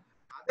பாத்தீங்கன்னா,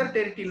 அதர்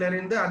டெரிட்டரியில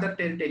இருந்து அதர்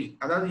டெரிட்டரி,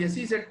 அதாவது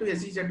SEZ டு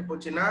SEZ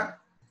போச்சுன்னா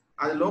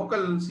அது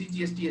லோக்கல்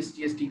CGST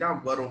SGST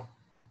தான் வரும்.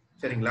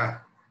 சரிங்களா?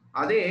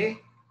 அதே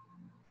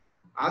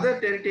அதர்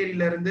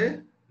டெரிட்டரியில இருந்து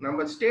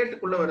நம்ம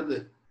ஸ்டேட்டுக்குள்ள வருது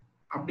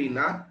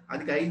அப்படின்னா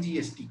அதுக்கு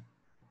IGST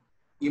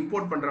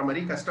இம்போர்ட் பண்ற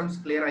மாதிரி கஸ்டம்ஸ்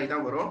கிளியர் ஆகி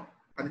தான் வரும்,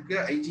 அதுக்கு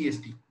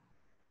IGST.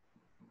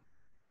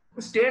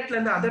 ஸ்டேட்ல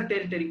இருந்து அதர்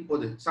டெரிட்டரிக்கு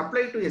போகுது,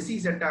 சப்ளை டு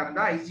SEZ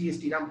இருந்தா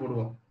IGST தான்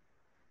போடுவோம்.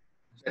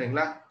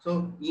 சரிங்களா? சோ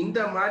இந்த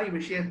மாதிரி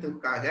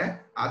விஷயத்துக்காக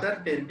அதர்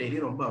டெரிட்டரி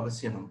ரொம்ப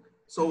அவசியம்.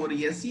 சோ ஒரு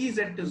SEZ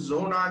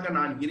ஜோனாக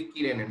நான்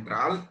இருக்கிறேன்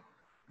என்றால்,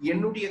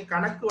 என்னுடைய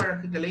கணக்கு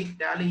வழக்குகளை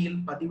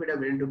டேலியில் பதிவிட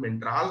வேண்டும்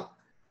என்றால்,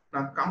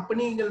 நான்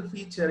கம்பெனிகள்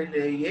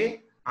ஃபீச்சரிலேயே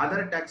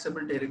அதர்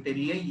டாக்ஸபிள்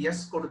டெரிட்டரியை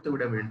எஸ் கொடுத்து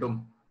விட வேண்டும்.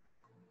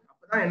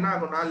 அப்பதான் என்ன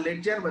ஆகும்னா,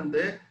 லெட்ஜர்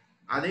வந்து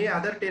அதே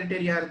அதர்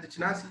டெரிட்டரியா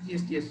இருந்துச்சுன்னா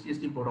CGST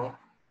SGST போடும்.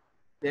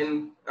 தென்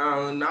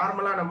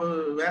நார்மலா நம்ம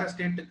வேற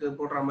ஸ்டேட்டுக்கு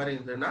போடுற மாதிரி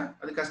இருந்ததுன்னா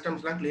அது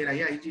கஸ்டம்ஸ்லாம் கிளியர்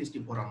ஆகி IGST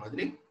போடுற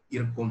மாதிரி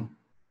இருக்கும்.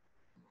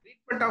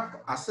 Treatment of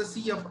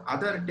அசஸி of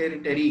other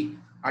territory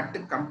at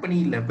company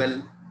level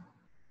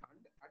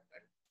and at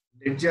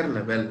ledger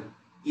level,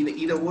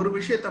 இத ஒரு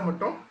விஷயத்தை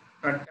மட்டும்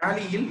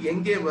டேலியில்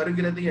எங்கே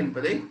வருகிறது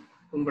என்பதை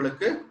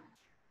உங்களுக்கு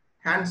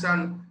ஹேண்ட்ஸ்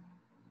ஆன்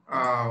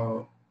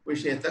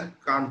விஷயத்தை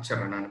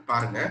காமிச்சிடறேன் நான்.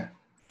 பாருங்க,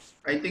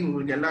 ஐ திங்க்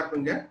உங்களுக்கு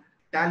எல்லாருக்கும் இங்க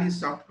டேலி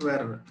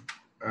சாஃப்ட்வேர்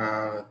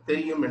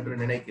தெரியும் என்று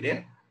நினைக்கிறேன்.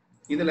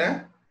 இதுல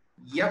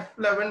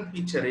F11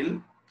 ஃபீச்சரில்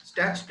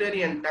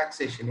statutory and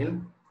டாக்ஸேஷனில்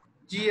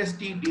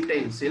GST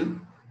டீடைல்ஸில்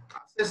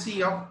அசஸி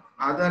of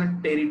other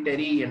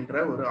territory என்ற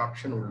ஒரு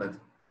ஆப்ஷன் உள்ளது.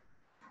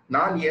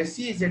 நான்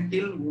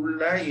SEZ-இல்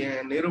உள்ள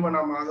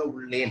நிறுவனமாக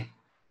உள்ளேன்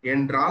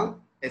என்றால்,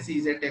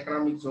 SEZ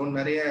எக்கனாமிக் ஜோன்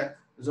நிறைய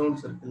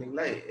ஜோன்ஸ் இருக்கு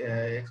இல்லைங்களா,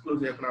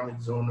 exclusive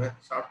economic zone,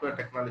 software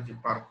technology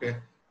park,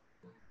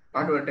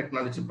 hardware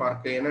technology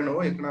park,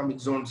 என்னென்னவோ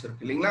எக்கனாமிக் ஜோன்ஸ்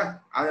இருக்கு இல்லைங்களா,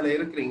 அதுல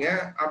இருக்கிறீங்க.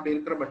 அப்படி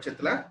இருக்கிற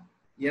பட்சத்துல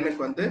எனக்கு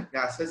வந்து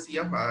அசஸி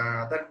ஆஃப்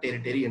அதர்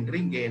டெரிட்டரி என்று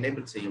இங்கே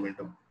எனேபிள் செய்ய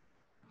வேண்டும்.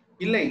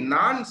 இல்லை,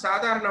 நான்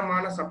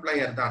சாதாரணமான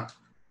சப்ளையர் தான்,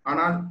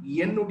 ஆனால்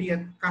என்னுடைய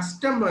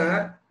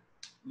கஸ்டமர்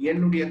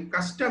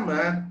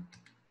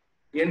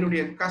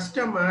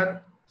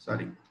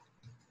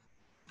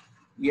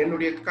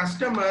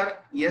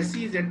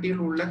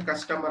SEZ-இல் உள்ள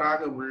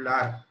கஸ்டமராக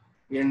உள்ளார்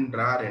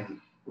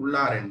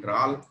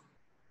என்றால்,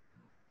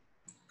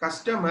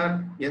 கஸ்டமர்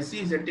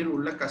SEZ-இல்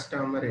உள்ள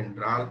கஸ்டமர்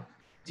என்றால்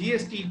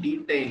GST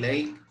டீடைலை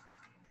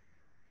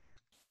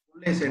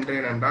உள்ளே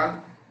சென்றேன் என்றால்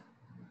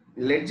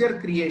லெட்ஜர்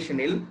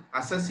கிரியேஷனில்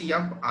அசஸி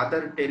ஆஃப்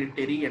அதர்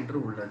டெரிட்டரி என்று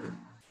உள்ளது.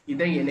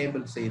 இதை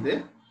எனேபிள் செய்து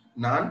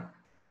நான்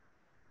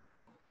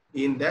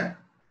இந்த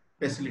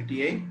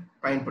ஃபெசிலிட்டியை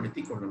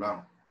பயன்படுத்திக் கொள்ளலாம்.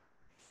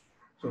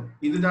 ஸோ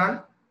இதுதான்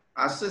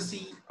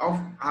அசஸி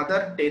ஆஃப்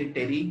அதர்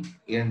டெரிட்டரி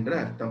என்று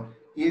அர்த்தம்.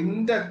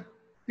 இந்த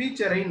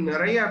ஃபீச்சரை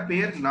நிறைய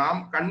பேர் நாம்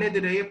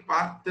கண்ணெதிரையே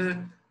பார்த்து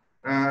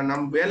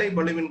நம் வேலை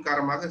பளுவின்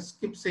காரணமாக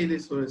ஸ்கிப் செய்து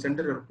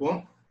சென்று இருப்போம்,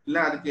 இல்ல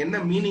அதுக்கு என்ன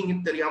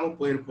மீனிங் தெரியாம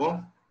போயிருப்போம்.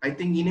 ஐ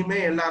திங்க் இனிமே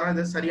எல்லாரும்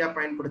இதை சரியா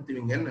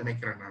பயன்படுத்துவீங்கன்னு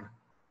நினைக்கிறேன் நான்.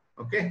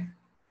 ஓகே,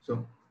 சோ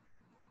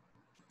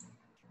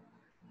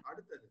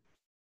அடுத்தது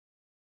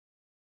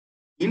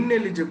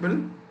ineligible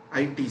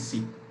ITC.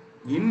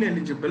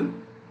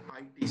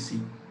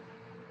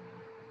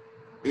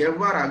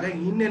 எவ்வாறாக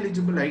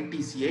ineligible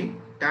ITC-ஐ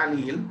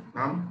டேலியில்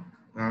நாம்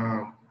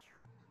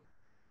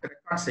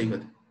ரெக்கார்ட்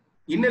செய்வது?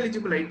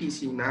 ineligible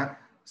ITC-னா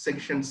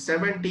செக்ஷன்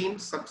 17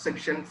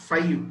 சப்செக்ஷன்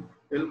 5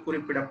 இல்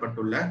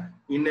குறிப்பிடப்பட்டுள்ள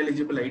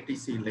ineligible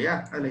ITC இல்லையா,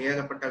 அதுல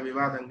ஏகப்பட்ட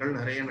விவாதங்கள்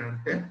நிறைய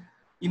இருக்கு.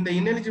 இந்த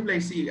ineligible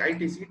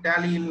ITC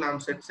டேலியில்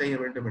நாம் செட் செய்ய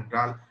வேண்டும்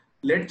என்றால்,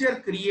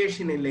 லெட்ஜர்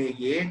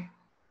கிரியேஷனிலேயே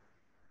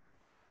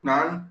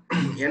நான்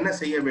என்ன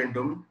செய்ய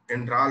வேண்டும்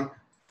என்றால்,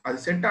 அது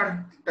செட்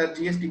ஆஃப்டர்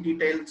GST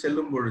டீடைல்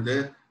செல்லும் பொழுது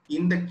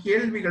இந்த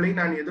கேள்விகளை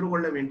நான்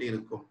எதிர்கொள்ள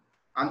வேண்டியிருக்கும்.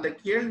 அந்த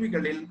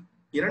கேள்விகளில்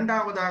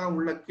இரண்டாவதாக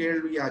உள்ள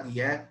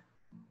கேள்வியாகிய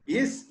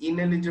is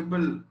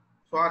ineligible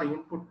for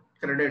input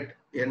credit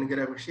என்கிற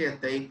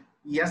விஷயத்தை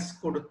எஸ்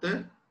கொடுத்து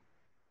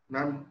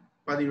நாம்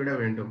பதிவிட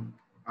வேண்டும்.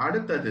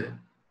 அடுத்தது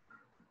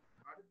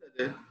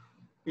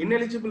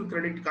ineligible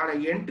கிரெடிட்கான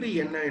என்ட்ரி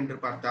என்ன என்று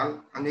பார்த்தால்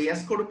அங்க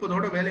எஸ்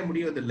கொடுப்பதோட வேலை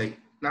முடிவதில்லை.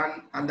 நான்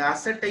அந்த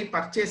அசெட்டை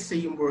பர்ச்சேஸ்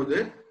செய்யும் பொழுது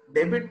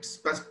debit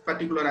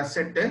particular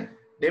asset,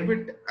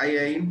 debit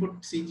input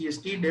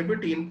CGST,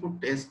 debit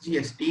input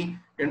SGST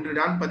என்று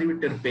நான்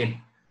பதிவிட்டிருப்பேன்.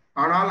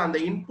 ஆனால் அந்த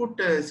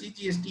இன்புட்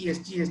சிஜிஎஸ்டி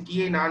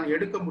எஸ்ஜிஎஸ்டியை நான்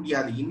எடுக்க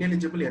முடியாது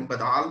ineligible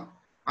என்பதால்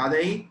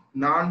அதை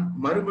நான்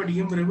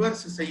மறுபடியும்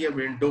ரிவர்ஸ் செய்ய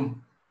வேண்டும்.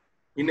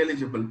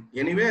 ineligible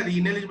எனவே அது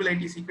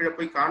ineligibility கீழே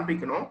போய்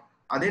காண்பிக்கணும்.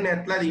 அதே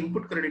நேரத்தில் அது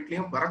இன்புட்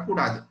கிரெடிட்லயும்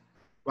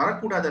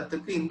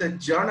வரக்கூடாததுக்கு இந்த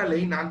ஜேர்னலை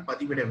நான்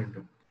பதிவிட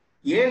வேண்டும்.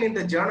 ஏன்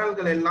இந்த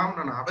ஜேர்னல்கள் எல்லாம்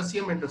நான்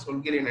அவசியம் என்று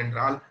சொல்கிறேன்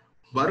என்றால்,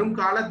 வரும்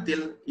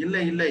காலத்தில்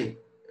இல்லை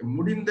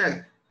முடிந்த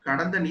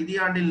கடந்த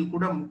நிதியாண்டில்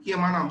கூட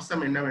முக்கியமான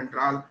அம்சம்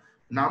என்னவென்றால்,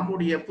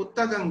 நம்முடைய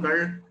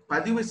புத்தகங்கள்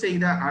பதிவு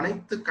செய்த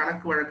அனைத்து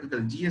கணக்கு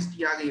வழக்குகள்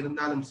ஜிஎஸ்டியாக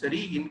இருந்தாலும்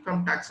சரி,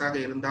 இன்கம் டாக்ஸாக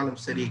இருந்தாலும்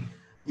சரி,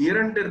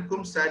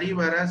 இரண்டிற்கும்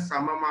சரிவர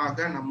சமமாக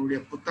நம்முடைய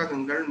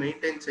புத்தகங்கள்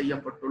மெயின்டைன்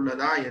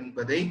செய்யப்பட்டுள்ளதா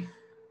என்பதை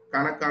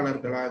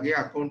கணக்காளர்களாகிய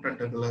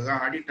அக்கௌண்டன்ட்களாக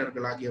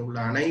ஆடிட்டர்களாகிய உள்ள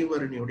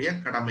அனைவருடைய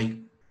கடமை.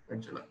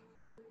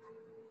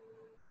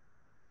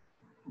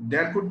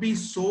 There could be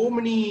so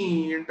many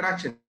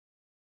interactions.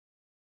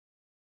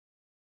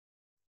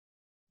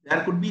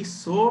 There could be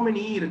so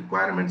many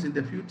requirements in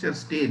the future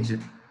stage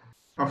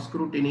of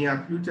scrutiny or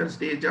future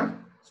stage of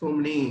so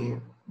many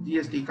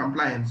GST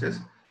compliances.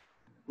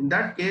 In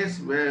that case,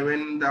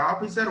 when the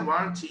officer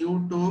wants you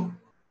to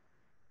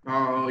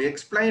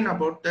explain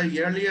about the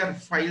earlier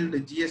filed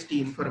GST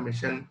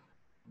information,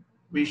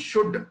 we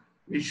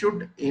should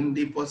in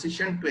the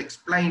position to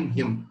explain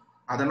him.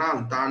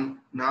 அதனால் தான்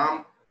நாம்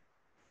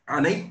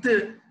அனைத்து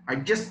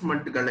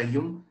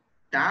அட்ஜஸ்ட்மெண்ட்களையும்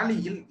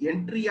டாலியில்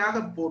என்ட்ரியாக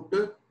போட்டு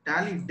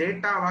tally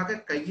டேட்டாவாக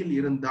கையில்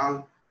இருந்தால்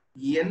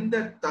எந்த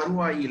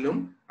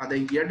தருவாயிலும் அதை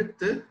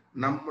எடுத்து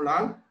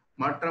நம்மளால்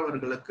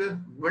மற்றவர்களுக்கு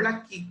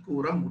விளக்கி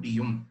கூற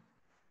முடியும்.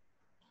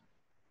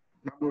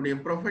 நம்மளுடைய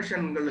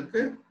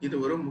ப்ரொஃபஷன்களுக்கு இது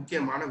ஒரு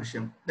முக்கியமான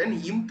விஷயம். தென்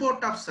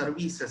இம்போர்ட் ஆஃப்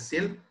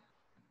சர்வீசஸில்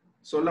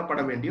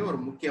சொல்லப்பட வேண்டிய ஒரு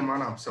முக்கியமான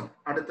அம்சம்.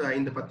 அடுத்த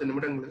 5-10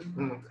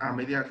 நிமிடங்களுக்கு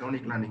அமைதியாக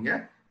கவனிக்கலாம். நீங்க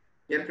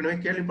ஏற்கனவே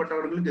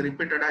கேள்விப்பட்டவர்களுக்கு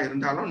ரிப்பீட்டடா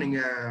இருந்தாலும் நீங்க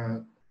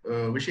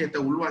விஷயத்தை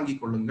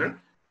உள்வாங்கிக் கொள்ளுங்கள்.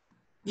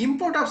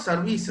 இம்போர்ட் ஆஃப்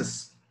சர்வீசஸ்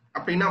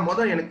அப்படின்னா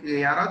முதல் எனக்கு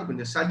யாராவது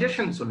கொஞ்சம்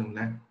சஜஷன்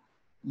சொல்லுங்களேன்.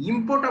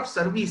 இம்போர்ட் ஆஃப்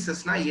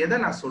சர்வீசஸ்னா எதை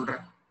நான்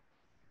சொல்றேன்?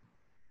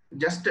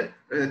 ஜஸ்ட்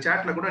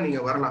சாட்ல கூட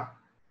நீங்க வரலாம்.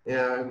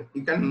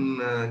 You can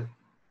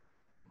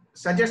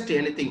suggest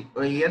anything.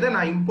 எதை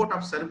நான் இம்போர்ட்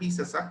ஆஃப்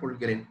சர்வீசஸா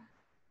கொள்கிறேன்?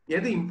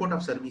 எது import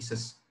of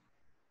services?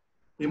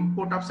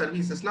 Import of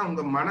சர்வீசஸ்னா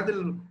உங்க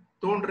மனதில்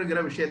தோன்றுகிற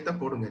விஷயத்தை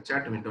போடுங்க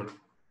chat விண்டோல.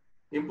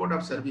 Import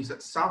of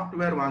services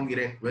software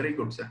வாங்குகிறேன். Very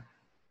good sir.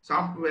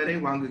 சாஃப்ட்வேரை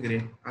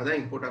வாங்குகிறேன், அதான்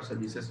இம்போர்ட் ஆஃப்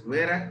சர்வீசஸ்.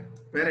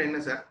 வேற என்ன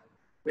சார்?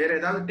 வேற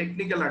ஏதாவது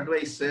டெக்னிக்கல்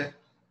அட்வைஸ்,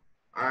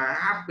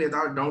 ஆப்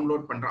ஏதாவது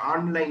டவுன்லோட் பண்ற,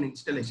 online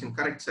installation.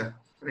 Correct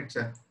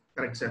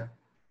sir.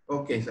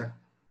 Okay sir.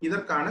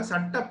 இதற்கான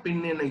சட்ட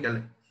பின்னணிகள்,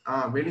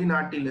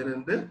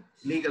 வெளிநாட்டிலிருந்து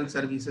லீகல்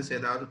சர்வீசஸ்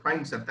ஏதாவது.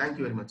 Fine sir,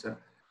 thank you very much sir.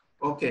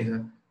 Okay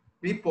sir.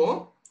 இப்போ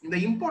இந்த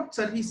இம்போர்ட்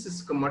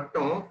சர்வீசஸ்க்கு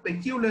மட்டும்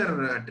பெக்யூலர்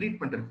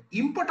ட்ரீட்மெண்ட் இருக்கு.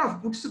 இம்போர்ட் ஆஃப்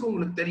குட்ஸுக்கு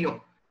உங்களுக்கு தெரியும்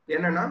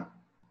என்னன்னா,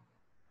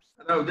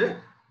 அதாவது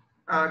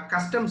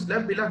கஸ்டம்ஸ்ல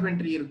பில் ஆஃப்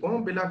என்ட்ரி இருக்கும்.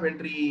 பில் ஆஃப்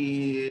என்ட்ரி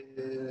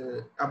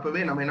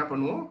அப்பவே நம்ம என்ன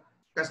பண்ணுவோம்,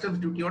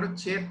 கஸ்டம்ஸ் டியூட்டியோட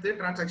சேர்த்து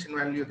டிரான்சாக்ஷன்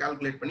வேல்யூ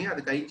கால்குலேட் பண்ணி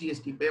அதுக்கு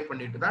ஐஜிஎஸ்டி பே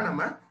பண்ணிட்டு தான்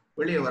நம்ம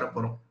வெளியே வர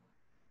போறோம்.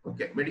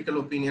 Okay, medical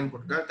opinion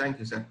போட்டுக்கா.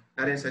 Thank you sir,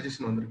 நிறைய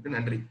சஜஷன் வந்திருக்கு,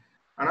 நன்றி.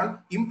 ஆனால்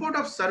இம்போர்ட்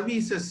ஆஃப்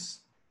சர்வீசஸ்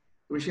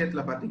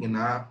விஷயத்துல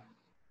பாத்தீங்கன்னா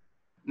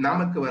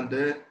நமக்கு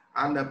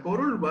அந்த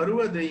பொருள்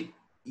வருவதை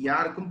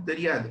யாருக்கும்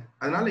தெரியாது.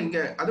 அதனால இங்க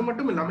அது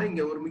மட்டும் இல்லாம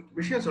இங்க ஒரு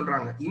விஷயம்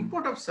சொல்றாங்க.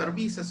 இம்போர்ட் ஆஃப்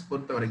சர்வீசஸ்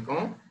பொறுத்த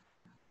வரைக்கும்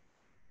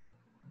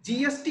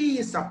GST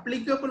is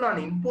applicable on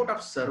import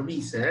of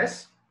services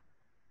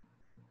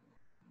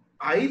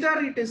either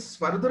it is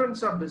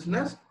furtherance of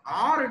business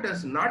or it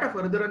is not a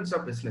furtherance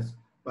of business.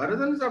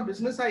 furtherance of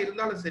business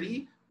இருந்தாலும் சரி,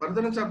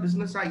 furtherance of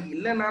business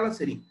இல்லனாலும்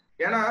சரி.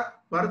 ஏன்னா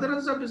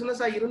furtherance of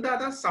business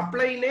இருந்தாதான்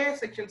சப்ளைனே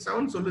section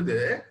 7 சொல்லுது.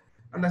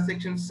 அந்த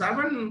section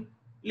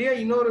 7லயே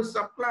இன்னொரு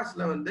sub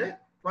கிளாஸ்ல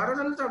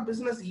furtherance of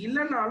business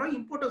இல்லனாலும்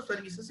இம்போர்ட் ஆஃப்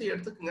சர்வீசஸ்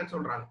எடுத்துக்கங்கன்னு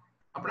சொல்றாங்க.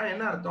 அப்படின்னா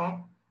என்ன அர்த்தம்?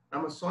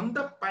 நம்ம சொந்த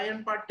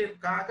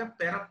பயன்பாட்டிற்காக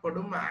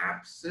பெறப்படும்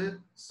ஆப்ஸ்,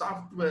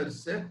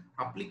 சாஃப்ட்வேர்ஸ்,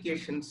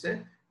 அப்ளிகேஷன்ஸ்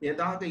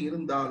ஏதாவது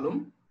இருந்தாலும்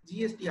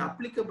ஜிஎஸ்டி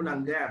அப்ளிகபிள்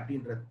அங்க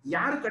அப்படின்றது.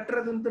 யாரு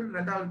கட்டுறதுன்றது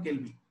ரெண்டாவது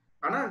கேள்வி.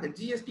 ஆனா அந்த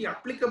ஜிஎஸ்டி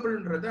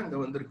அப்ளிகபிள்ன்றது அங்க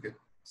வந்திருக்கு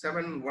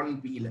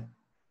 7(1)(b)ல.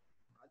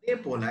 அதே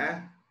போல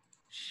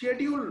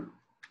ஷெட்யூல்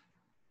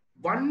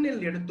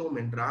 1 எடுத்தோம்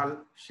என்றால்,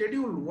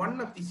 schedule 1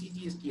 of the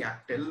CGST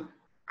Actல்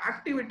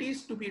activities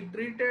to be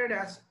treated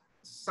as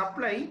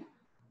supply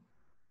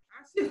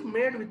as if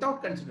made without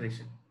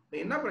consideration.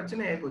 என்ன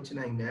பிரச்சனை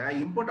ஆயிடுச்சுன்னா, இங்க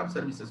இம்போர்ட் ஆஃப்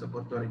சர்வீசஸ்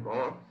பொறுத்த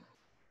வரைக்கும்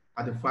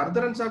அது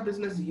ஃபர்தரன்ஸ் ஆஃப்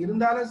பிசினஸ்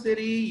இருந்தாலும்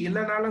சரி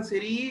இல்லைனாலும்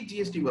சரி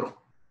ஜிஎஸ்டி வரும்.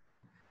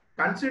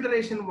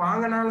 கன்சிடரேஷன்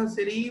வாங்கினாலும்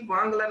சரி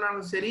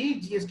வாங்கலனாலும் சரி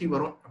ஜிஎஸ்டி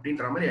வரும்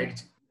அப்படின்ற மாதிரி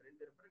ஆயிடுச்சு.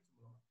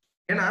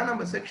 ஏன்னா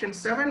நம்ம செக்ஷன்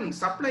 7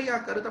 சப்ளையா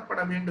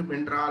கருதப்பட வேண்டும்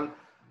என்றால்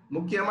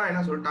முக்கியமா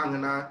என்ன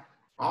சொல்லிட்டாங்கன்னா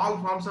all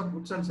forms of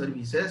goods and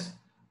services,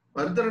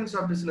 furtherance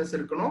of business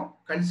இருக்கணும்,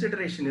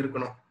 கன்சிடரேஷன்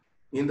இருக்கணும்.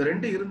 இந்த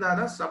ரெண்டு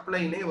இருந்தாதான்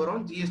சப்ளைனே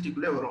வரும்,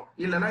 ஜிஎஸ்டிக்குள்ளே வரும்.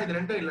 இல்லைன்னா இது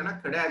ரெண்டும் இல்லைன்னா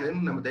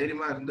கிடையாதுன்னு நம்ம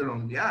தைரியமா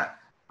இருந்துடும் இல்லையா.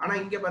 ஆனா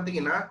இங்க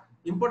பாத்தீங்கன்னா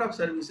இம்போர்ட் ஆஃப்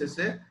சர்வீசஸ்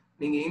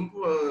நீங்க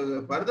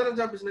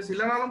ஃபர்தரன்ஸ் ஆஃப் பிசினஸ்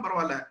இல்லைனாலும்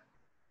பரவாயில்ல,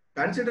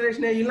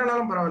 கன்சிடரேஷனே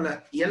இல்லைனாலும் பரவாயில்ல,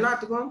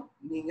 எல்லாத்துக்கும்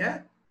நீங்க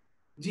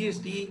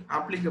ஜிஎஸ்டி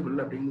அப்ளிகபிள்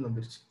அப்படின்னு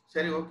வந்துருச்சு.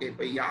 சரி, ஓகே.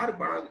 இப்ப யாரு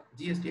பணம்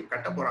ஜிஎஸ்டி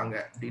கட்ட போறாங்க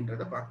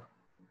அப்படின்றத பார்க்கலாம்.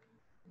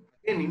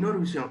 இன்னொரு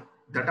விஷயம்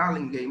தட்டால்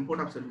இங்க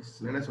இம்போர்ட் ஆஃப்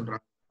சர்வீசஸ் என்ன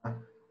சொல்றாங்க,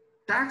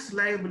 tax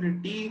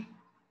liability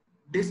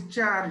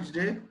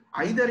discharged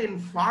Hyder in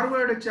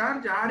forward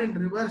charge R in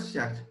reverse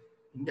charge.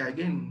 இங்க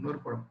அகைன் இன்னொரு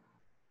படம்,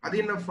 அது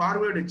என்ன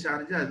ஃபார்வர்டு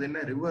சார்ஜ், அது என்ன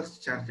ரிவர்ஸ்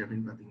சார்ஜ்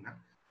அப்படின்னு பாத்தீங்கன்னா,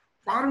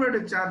 ஃபார்வர்டு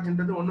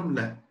சார்ஜ்ன்றது ஒண்ணும்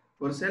இல்ல,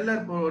 ஒரு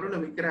செல்லர் பொருளை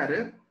விற்கிறாரு,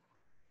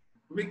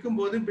 விற்கும்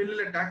போது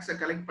பில்லுல டாக்ஸை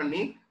கலெக்ட்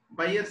பண்ணி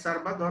பையர்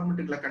சார்பா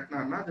கவர்மெண்ட்டுக்குள்ள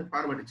கட்டினார்னா அது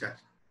ஃபார்வர்டு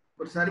சார்ஜ்.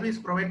 ஒரு சர்வீஸ்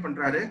ப்ரொவைட்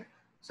பண்றாரு,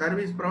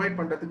 சர்வீஸ் ப்ரொவைட்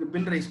பண்றதுக்கு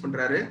பில் ரைஸ்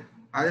பண்றாரு,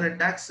 அதுல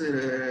டாக்ஸ்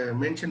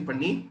மென்ஷன்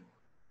பண்ணி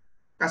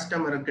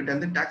கஸ்டமர் கிட்ட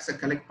இருந்து டாக்ஸை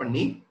கலெக்ட்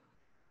பண்ணி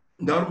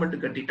கவர்மெண்ட்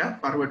கட்டிட்டா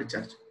ஃபார்வர்டு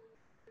சார்ஜ்.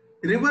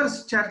 ரிவர்ஸ்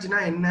சார்ஜ்னா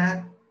என்ன,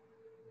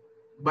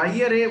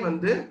 பையரே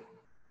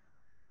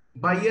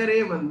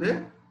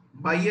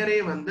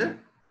வந்து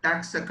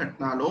டாக்ஸை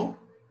கட்டினாலோ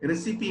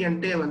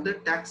ரெசிபியன்ட்டே வந்து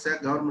டாக்ஸை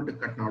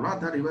கவர்மெண்ட் கட்டினாலோ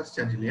அதான் ரிவர்ஸ்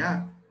சார்ஜ் இல்லையா.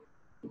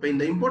 இப்ப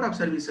இந்த இம்போர்ட் ஆஃப்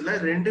சர்வீஸ்ல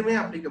ரெண்டுமே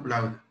அப்ளிகபிள்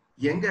ஆகுது.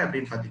 எங்க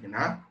அப்படின்னு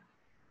பாத்தீங்கன்னா,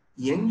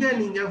 எங்க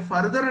நீங்க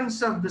ஃபர்தரன்ஸ்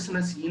ஆஃப்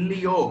பிசினஸ்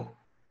இல்லையோ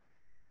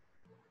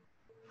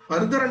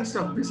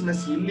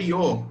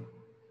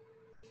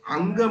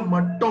அங்க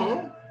மட்டும்,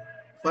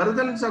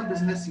 ஃபர்தரன்ஸ் ஆஃப்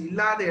பிசினஸ்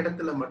இல்லாத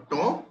இடத்துல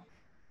மட்டும்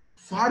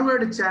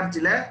ஃபார்வர்டு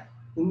சார்ஜ்ல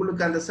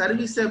உங்களுக்கு அந்த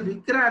சர்வீஸை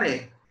விற்கிறாரே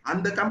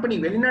அந்த கம்பெனி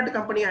வெளிநாட்டு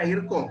கம்பெனியா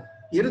இருக்கும்,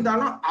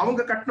 இருந்தாலும்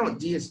அவங்க கட்டணும்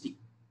ஜிஎஸ்டி.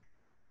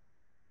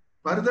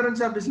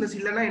 ஃபர்தரன்ஸ் ஆஃப் பிசினஸ்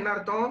இல்லைன்னா என்ன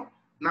அர்த்தம்,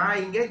 நான்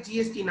இங்க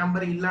ஜிஎஸ்டி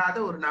நம்பர் இல்லாத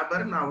ஒரு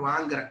நபர் நான்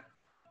வாங்குறேன்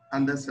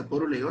அந்த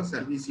பொருளையோ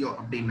சர்வீஸையோ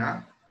அப்படின்னா,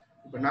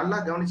 இப்ப நல்லா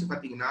கவனிச்சு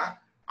பாத்தீங்கன்னா,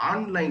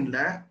 ஆன்லைன்ல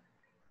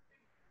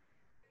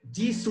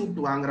ஜி சூட்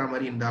வாங்குற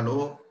மாதிரி இருந்தாலோ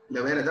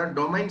இல்ல வேற ஏதாவது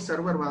டொமைன்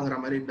சர்வர் வாங்குற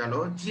மாதிரி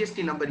இருந்தாலோ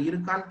ஜிஎஸ்டி நம்பர்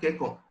இருக்கான்னு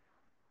கேட்கும்.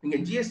 நீங்க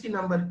ஜிஎஸ்டி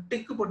நம்பர்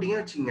டிக் போட்டீங்க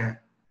வச்சுங்க,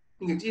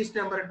 நீங்க ஜிஎஸ்டி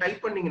நம்பரை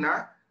டைப் பண்ணீங்கன்னா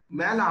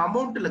மேல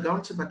அமௌண்ட்ல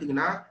கவனிச்சு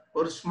பாத்தீங்கன்னா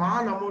ஒரு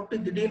ஸ்மால் அமௌண்ட்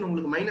திடீர்னு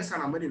உங்களுக்கு மைனஸ்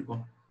ஆன மாதிரி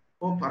இருக்கும்.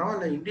 ஓ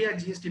பரவாயில்ல, இந்தியா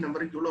ஜிஎஸ்டி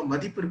நம்பருக்கு இவ்வளவு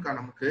மதிப்பு இருக்கா,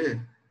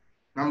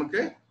 நமக்கு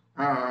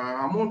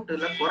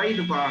அமௌண்ட்ல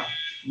குறையுதுப்பா.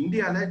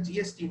 இந்தியால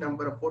ஜிஎஸ்டி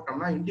நம்பரை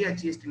போட்டோம்னா, இந்தியா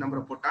ஜிஎஸ்டி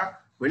நம்பரை போட்டா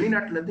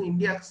வெளிநாட்டுல இருந்து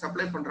இந்தியாவுக்கு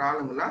சப்ளை பண்ற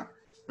ஆளுங்கெல்லாம்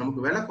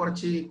நமக்கு விலை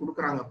குறைச்சி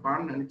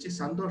கொடுக்குறாங்கப்பான்னு நினைச்சு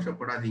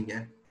சந்தோஷப்படாதீங்க.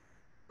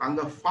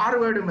 அங்க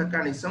ஃபார்வர்டு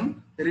மெக்கானிசம்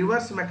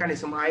ரிவர்ஸ்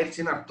மெக்கானிசம்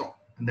ஆயிடுச்சுன்னு அர்த்தம்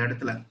அந்த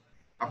இடத்துல.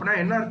 அப்படின்னா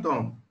என்ன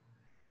அர்த்தம்,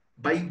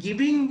 by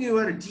giving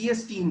your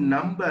GST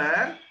number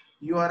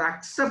you are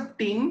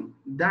accepting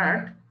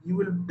that you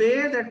will pay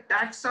the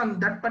tax on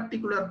that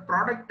particular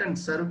product and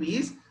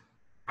service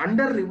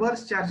under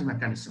reverse charge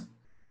mechanism.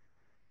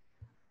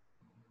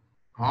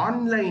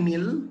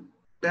 ஆன்லைனில்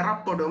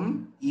பெறப்படும்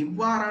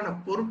இவ்வாறான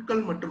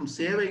பொருட்கள் மற்றும்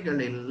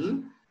சேவைகளில்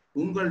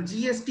உங்கள்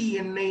ஜிஎஸ்டி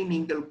எண்ணை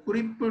நீங்கள்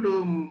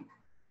குறிப்பிடும்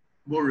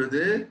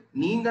பொழுது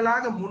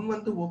நீங்களாக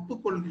முன்வந்து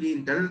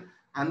ஒப்புக்கொள்கிறீர்கள்,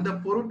 அந்த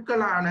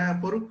பொருட்கள்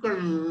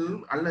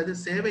அல்லது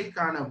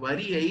சேவைக்கான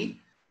வரியை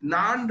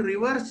நான்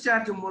ரிவர்ஸ்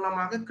சார்ஜ்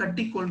மூலமாக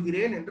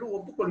கட்டிக்கொள்கிறேன் என்று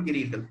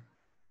ஒப்புக்கொள்கிறீர்கள்.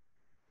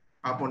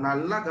 அப்போ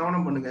நல்லா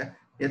கவனம் பண்ணுங்க,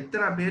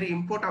 எத்தனை பேர்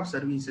இம்போர்ட் ஆஃப்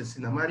சர்வீசஸ்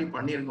இந்த மாதிரி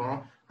பண்ணியிருக்கோம்,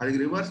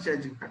 அதுக்கு ரிவர்ஸ்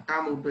சார்ஜ்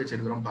கட்டாம விட்டு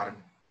வச்சிருக்கிறோம்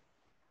பாருங்க.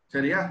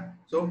 சரியா?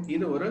 சோ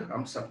இது ஒரு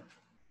அம்சம்,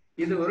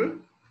 இது ஒரு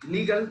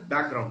legal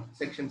background.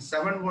 Section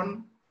 7(1)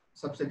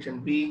 subsection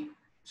B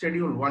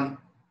schedule 1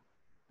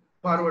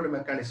 forward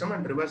mechanism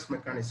and reverse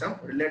mechanism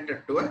related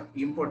to a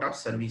import of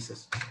services.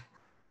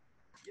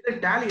 இதை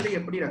டாலியில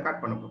எப்படி ரெக்கார்ட்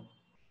பண்ணணும்.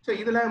 ஸோ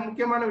இதுல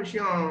முக்கியமான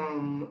விஷயம்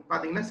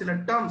பாத்தீங்கன்னா, சில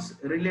terms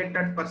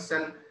related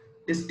person,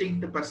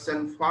 distinct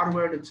person,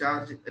 forward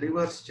charge,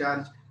 reverse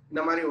charge,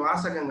 இந்த மாதிரி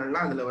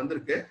வாசகங்கள்லாம் அதுல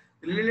வந்திருக்கு.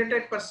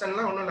 ரிலேட்டட்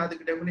பர்சன்லாம் ஒன்றும் இல்லை,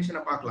 அதுக்கு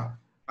டெஃபினிஷனை பார்க்கலாம்.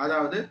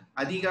 அதாவது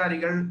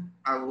அதிகாரிகள்,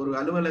 ஒரு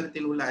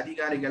அலுவலகத்தில் உள்ள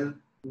அதிகாரிகள்,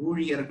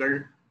 ஊழியர்கள்,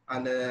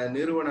 அந்த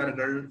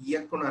நிறுவனர்கள்,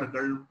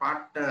 இயக்குனர்கள்,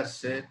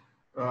 பார்ட்னர்ஸ்,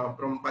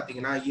 அப்புறம்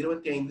பாத்தீங்கன்னா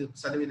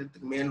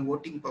 25% மேல்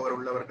ஓட்டிங் பவர்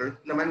உள்ளவர்கள்,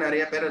 இந்த மாதிரி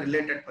நிறைய பேர்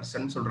ரிலேட்டட்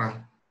பர்சன் சொல்றாங்க.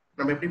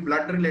 நம்ம எப்படி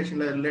பிளட்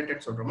ரிலேஷன்ல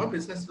ரிலேட்டட் சொல்றோமோ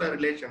பிசினஸ்ல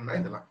ரிலேஷன்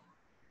இதெல்லாம்.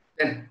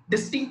 தென்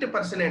டிஸ்டிங்க்ட்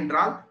பர்சன்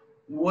என்றால்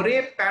ஒரே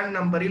பேன்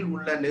நம்பரில்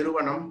உள்ள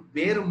நிறுவனம்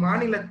வேறு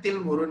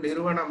மாநிலத்தில் ஒரு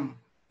நிறுவனம்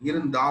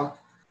இருந்தால்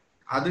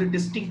அது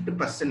டிஸ்டிங்க்ட்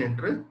பர்சன்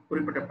என்று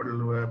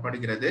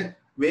குறிப்பிடப்படுகிறது.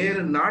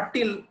 வேறு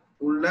நாட்டில்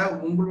உள்ள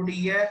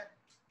உங்களுடைய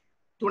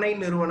துணை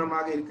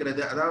நிறுவனமாக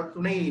இருக்கிறது, அதாவது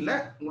துணையில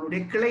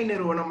உங்களுடைய கிளை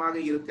நிறுவனமாக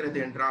இருக்கிறது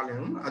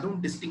என்றாலும் அதுவும்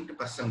டிஸ்டிங்க்ட்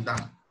பர்சன்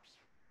தான்.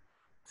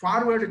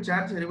 ஃபார்வர்டு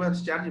சார்ஜ்,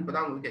 ரிவர்ஸ் சார்ஜ்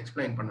இப்பதான் உங்களுக்கு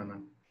எக்ஸ்பிளைன் பண்ண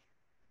நான்.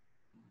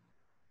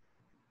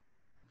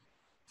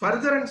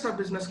 ஃபர்தரன்ஸ் ஆஃப்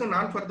பிசினஸ்க்கும்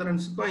நான்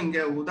ஃபர்தரன்ஸுக்கும் இங்க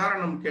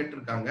உதாரணம்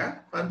கேட்டிருக்காங்க.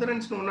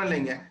 ஃபர்தரன்ஸ்னு ஒன்றும்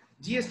இல்லைங்க,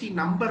 ஜிஎஸ்டி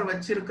நம்பர்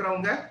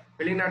வச்சிருக்கிறவங்க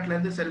வெளிநாட்டுல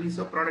இருந்து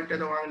சர்வீஸோ ப்ராடக்ட்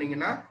ஏதோ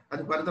வாங்கினீங்கன்னா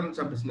அது furtherance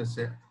of business.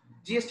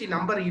 GST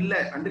number இல்ல,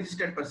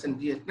 அன்ரிஜிஸ்டர்ட் பர்சன்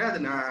ஜிஎஸ்டி, அது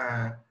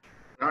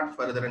நாட்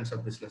ஃபர்தரன்ஸ்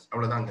ஆஃப் பிசினஸ்.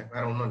 அவ்வளவுதாங்க,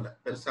 வேற ஒன்றும் இல்லை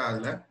பெருசா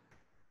அதுல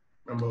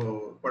நம்ம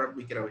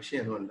குழப்பிக்கிற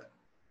விஷயம் எதுவும் இல்லை.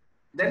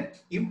 தென்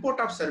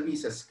இம்போர்ட் ஆஃப்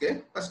சர்வீசஸ்க்கு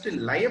ஃபர்ஸ்ட்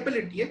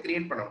லயபிலிட்டியை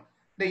கிரியேட் பண்ணணும்.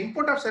 இந்த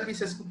இம்போர்ட் ஆஃப்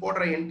சர்வீசஸ்க்கு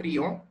போடுற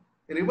என்ட்ரியும்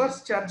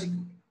ரிவர்ஸ் சார்ஜுக்கு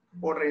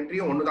போடுற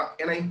என்ட்ரியும் ஒண்ணுதான்.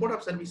 ஏன்னா இம்போர்ட்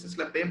ஆஃப்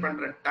சர்வீசஸ்ல பே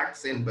பண்ற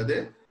டாக்ஸ் என்பது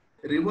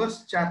ரிவர்ஸ்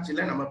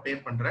சார்ஜ்ல நம்ம பே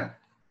பண்ற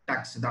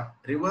டாக்ஸ் தான்,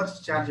 ரிவர்ஸ்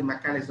சார்ஜ்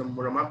மெக்கானிசம்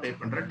மூலமா பே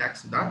பண்ற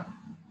டாக்ஸ் தான்.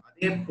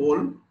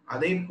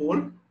 அதே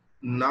போல்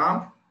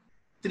நாம்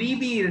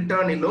 3B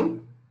ரிட்டர்னிலும்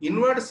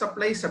inward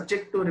supply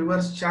subject to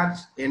reverse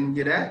charge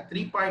என்கிற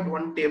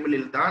 3.1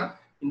 டேபிளில் தான்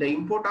இந்த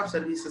இம்போர்ட் ஆஃப்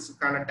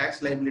சர்வீசஸ்க்கான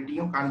டாக்ஸ்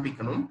லைபிலிட்டியும்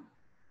காண்பிக்கணும்.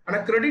 ஆனா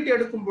கிரெடிட்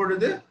எடுக்கும்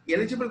பொழுது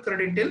எலிஜிபிள்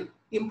கிரெடிட்டில்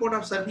இம்போர்ட்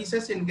ஆஃப்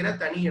சர்வீசஸ் என்கிற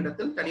தனி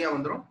இடத்தில் தனியா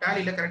வந்துடும்.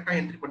 டேலியில கரெக்டா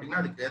என்ட்ரி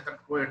பண்ணீங்கன்னா அதுக்கு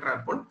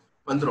ஏற்றாற்போல்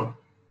வந்துடும்.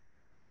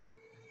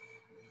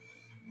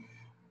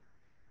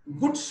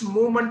 Goods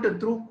movement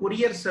through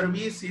courier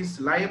service is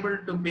liable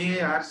to pay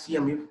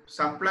RCM if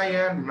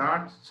supplier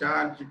not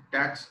charge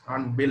tax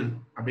on bill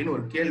அப்படின்னு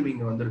ஒரு கேள்வி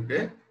இங்க வந்திருக்கு.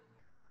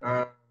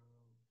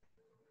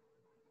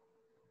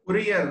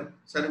 courier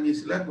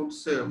சர்வீஸ்ல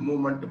குட்ஸ்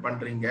மூவ்மெண்ட்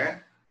பண்றீங்க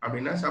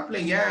அப்படின்னா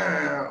சப்ளை ஏன்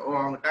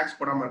அவங்க டாக்ஸ்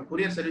போடாம இருக்கு,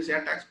 courier சர்வீஸ்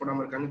ஏன் டாக்ஸ்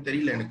போடாம இருக்காங்கன்னு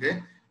தெரியல எனக்கு.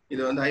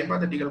 இது வந்து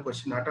ஹைபாதட்டிக்கல்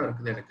கொஸ்டின் ஆட்டம்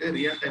இருக்குது, எனக்கு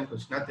ரியல் டைம்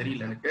கொஸ்டினா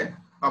தெரியல எனக்கு.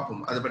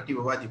 பார்ப்போம், அதை பற்றி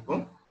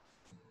விவாதிப்போம்.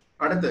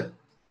 அடுத்து,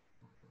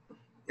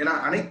 ஏன்னா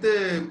அனைத்து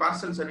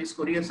பார்சல் சர்வீஸ்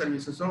கொரியர்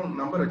சர்வீசஸும்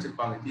நம்பர்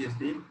வச்சிருப்பாங்க,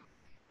 ஜிஎஸ்டி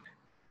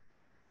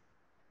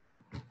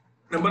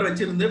நம்பர்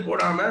வச்சிருந்து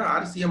போடாம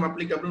ஆர்சிஎம்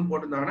அப்ளிகபிள்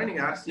போட்டிருந்தாங்கன்னா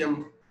நீங்க ஆர்சிஎம்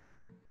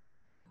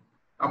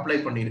அப்ளை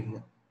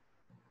பண்ணிருக்கீங்க.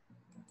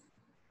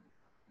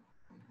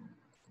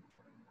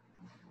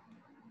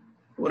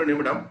 ஒரு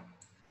நிமிடம்.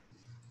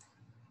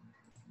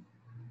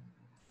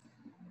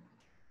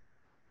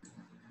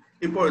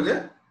 இப்பொழுது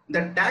இந்த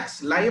டாக்ஸ்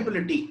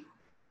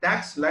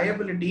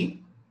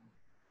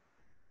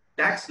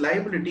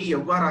லைபிலிட்டி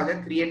எவ்வாறாக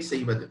கிரியேட்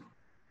செய்வது?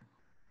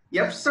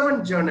 F7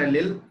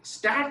 ஜேர்னலில்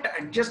ஸ்டாட்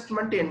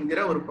அட்ஜஸ்ட்மெண்ட் என்கிற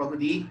ஒரு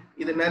பகுதி,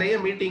 இது நிறைய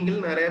மீட்டிங்கில்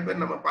நிறைய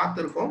பேர் நம்ம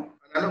பார்த்திருக்கோம்,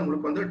 அதனால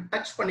உங்களுக்கு வந்து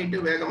டச் பண்ணிட்டு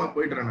வேகமா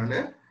போயிடுறேன் நான்.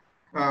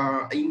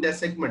 இந்த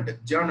செக்மெண்ட்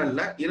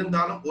ஜேர்னல்ல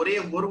இருந்தாலும் ஒரே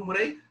ஒரு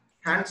முறை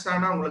ஹேண்ட்ஸ்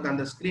ஆனா உங்களுக்கு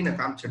அந்த ஸ்கிரீனை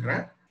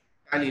காமிச்சிடுறேன்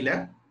டேலியில.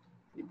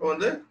 இப்போ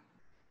வந்து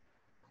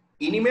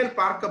இனிமேல்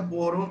பார்க்க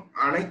போறோம்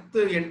அனைத்து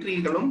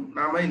என்ட்ரிகளும்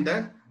நாம இந்த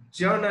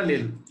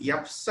ஜேர்னலில்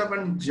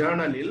F7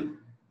 ஜேர்னலில்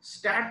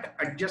ஸ்டாட்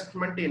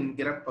அட்ஜஸ்ட்மெண்ட்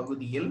என்கிற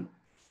பகுதியில்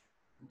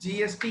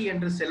ஜிஎஸ்டி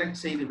என்று செலக்ட்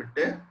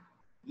செய்துவிட்டு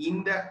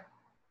இந்த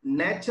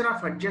நேச்சர்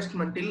ஆஃப்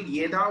அட்ஜஸ்ட்மெண்டில்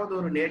ஏதாவது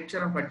ஒரு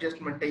நேச்சர் ஆஃப்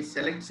அட்ஜஸ்ட்மெண்ட்டை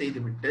செலக்ட்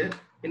செய்துவிட்டு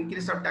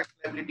இன்கிரீஸ் ஆஃப் டாக்ஸ்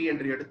லைபிலிட்டி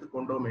என்று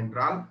எடுத்துக்கொண்டோம்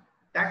என்றால்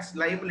டாக்ஸ்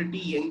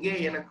லைபிலிட்டி எங்கே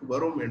எனக்கு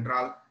வரும்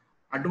என்றால்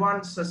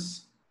அட்வான்சஸ்,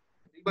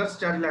 ரிவர்ஸ்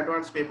சார்ஜில்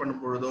அட்வான்ஸ் பே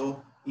பண்ணும் பொழுதோ,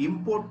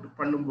 இம்போர்ட்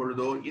பண்ணும்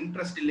பொழுதோ,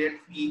 இன்ட்ரெஸ்ட்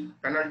லேட் ஃபீ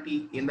பெனல்டி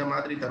இந்த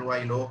மாதிரி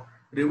தருவாயிலோ,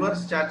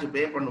 ரிவர்ஸ் சார்ஜ்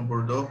பே பண்ணும்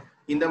பொழுதோ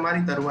இந்த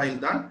மாதிரி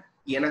தருவாயில் தான்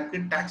எனக்கு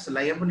டாக்ஸ்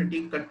லயபிலிட்டி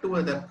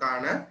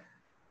கட்டுவதற்கான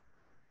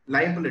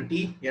லயபிலிட்டி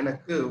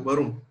எனக்கு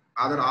வரும்.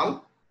 அதனால்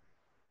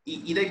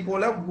இதை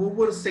போல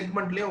ஒவ்வொரு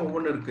செக்மெண்ட்லயும்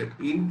ஒவ்வொன்று இருக்கு.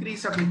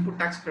 Increase of input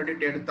tax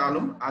credit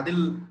எடுத்தாலும்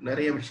அதில்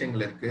நிறைய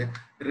விஷயங்கள் இருக்கு.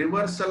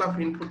 Reversal of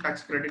input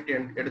tax credit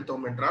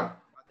எடுத்தோம் என்றால்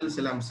அதில்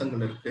சில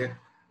அம்சங்கள் இருக்கு.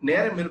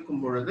 நேரம்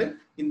இருக்கும் பொழுது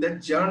இந்த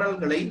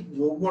ஜேர்னல்களை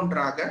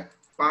ஒவ்வொன்றாக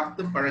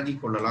பார்த்து பழகி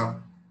கொள்ளலாம்.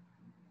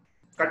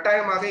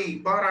 கட்டாயமாக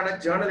இவ்வாறான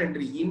Journal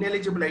entry,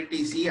 ineligible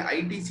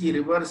ITC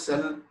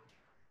reversal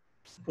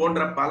போன்ற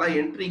பல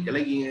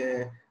என்ட்ரிகளை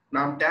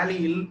நாம்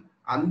டேலியில்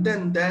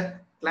அந்தந்த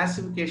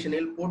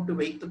கிளாசிபிகேஷனில் போட்டு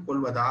வைத்துக்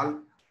கொள்வதால்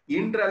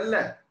இன்றல்ல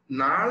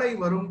நாளை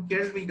வரும்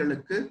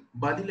கேள்விகளுக்கு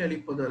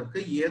பதிலளிப்பதற்கு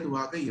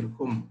ஏதுவாக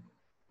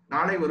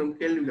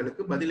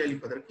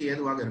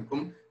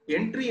இருக்கும்.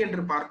 என்ட்ரி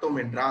என்று பார்த்தோம்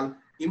என்றால்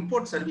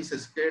இம்போர்ட்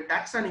சர்வீசஸ்க்கு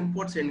டாக்ஸ் ஆன்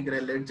இம்போர்ட்ஸ் என்கிற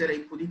லெட்ஜரை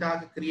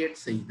புதிதாக கிரியேட்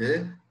செய்து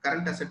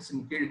கரண்ட்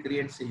அசெட்ஸின் கீழ்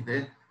கிரியேட் செய்து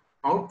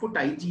அவுட்புட்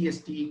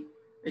ஐஜிஎஸ்டி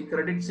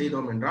கிரெடிட்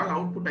செய்தோம் என்றால்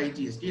அவுட்புட்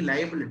ஐஜிஎஸ்டி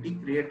லயபிலிட்டி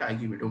கிரியேட்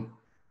ஆகிவிடும்.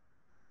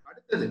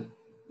 அடுத்தது,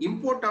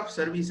 இம்போர்ட் ஆஃப்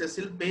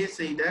சர்வீசஸில் பே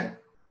செய்த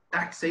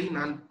டாக்ஸை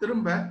நான்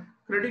திரும்ப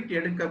கிரெடிட்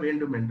எடுக்க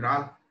வேண்டும்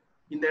என்றால்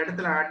இந்த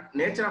இடத்துல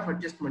nature of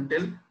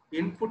அட்ஜஸ்ட்மெண்டில்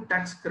input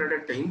tax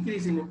credit,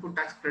 increase in input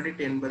tax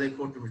credit என்பதை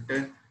போட்டுவிட்டு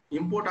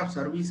இம்போர்ட் ஆஃப்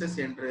சர்வீசஸ்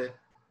என்று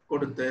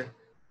கொடுத்து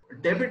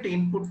debit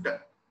input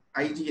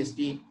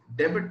IGST,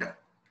 debit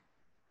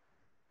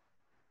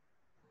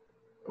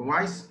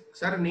voice.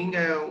 Sir நீங்க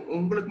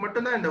உங்களுக்கு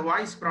மட்டும்தான் இந்த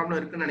வாய்ஸ் ப்ராப்ளம்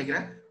இருக்குன்னு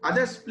நினைக்கிறேன்.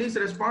 Others please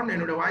respond.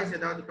 என்னோட வாய்ஸ்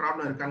ஏதாவது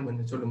ப்ராப்ளம் இருக்கான்னு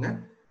கொஞ்சம் சொல்லுங்க.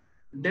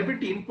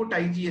 Debit input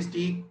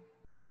IGST,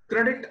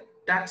 credit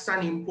tax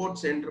on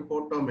imports என்று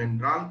போட்டோம்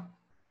என்றால்,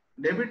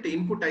 debit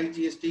input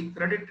IGST,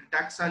 credit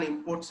tax on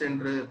imports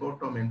என்று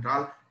போட்டோம்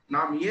என்றால்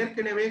நாம்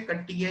ஏற்கனவே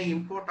கட்டிய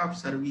இம்போர்ட் ஆஃப்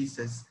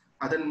சர்வீசஸ்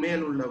அதன்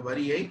மேல் உள்ள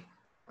வரியை,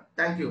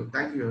 தேங்க்யூ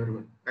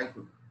எவரிவன்,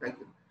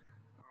 தேங்க்யூ.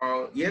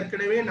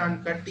 ஏற்கனவே நான்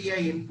கட்டிய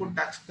இன்புட்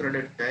டாக்ஸ்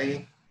கிரெடிட்டை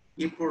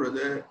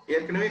இப்பொழுது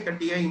ஏற்கனவே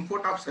கட்டிய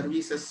இம்போர்ட் ஆஃப்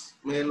சர்வீசஸ்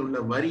மேல் உள்ள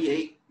வரியை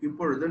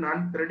இப்பொழுது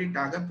நான்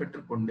கிரெடிட்டாக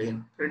பெற்றுக்கொண்டேன்,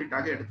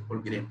 கிரெடிட்டாக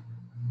எடுத்துக்கொள்கிறேன்.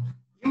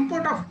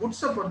 இம்போர்ட் ஆஃப்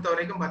குட்ஸை பொறுத்த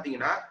வரைக்கும்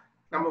பாத்தீங்கன்னா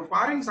நம்ம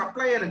ஃபாரின்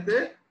சப்ளையருக்கு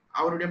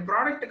அவருடைய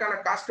ப்ராடக்ட்டுக்கான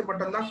காஸ்ட்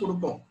மட்டும் தான்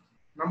கொடுப்போம்.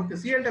 நமக்கு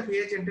C&F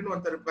ஏஜென்ட்னு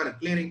ஒருத்தர் இருப்பாரு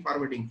கிளியரிங்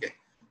ஃபார்வர்டிங்க்கு.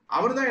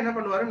 அவர் தான் என்ன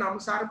பண்ணுவாரு,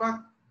 நம்ம சார்பா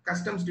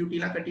கஸ்டம்ஸ் டியூட்டி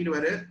எல்லாம்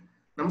கட்டிடுவாரு,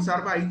 நம்ம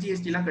சார்பா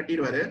IGST எல்லாம்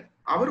கட்டிடுவாரு.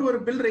 அவர் ஒரு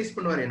பில் ரைஸ்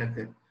பண்ணுவார்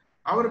எனக்கு.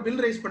 அவர்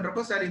பில் ரைஸ்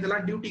பண்றப்போ சார்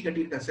இதெல்லாம் டியூட்டி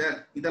கட்டியிருக்கேன் சார்,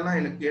 இதெல்லாம்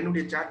எனக்கு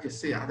என்னுடைய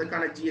சார்ஜஸ்,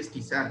 அதுக்கான GST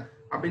சார்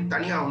அப்படின்னு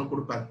தனியா அவனுக்கு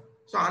கொடுப்பாரு.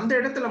 ஸோ அந்த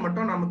இடத்துல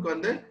மட்டும் நமக்கு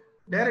வந்து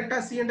டைரக்டா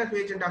C&F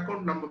ஏஜென்ட்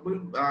அக்கௌண்ட் நம்ம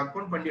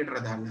அக்கௌண்ட்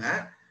பண்ணிடுறதால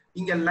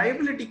இங்க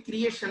லைபிலிட்டி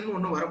கிரியேஷன்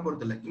ஒன்றும் வர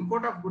போறது இல்லை.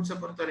 இம்போர்ட் ஆஃப் குட்ஸை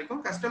பொறுத்த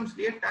வரைக்கும்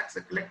கஸ்டம்ஸ்லயே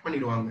டாக்ஸை கலெக்ட்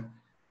பண்ணிடுவாங்க.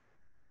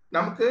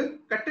 நமக்கு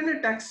கட்டின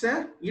டாக்ஸை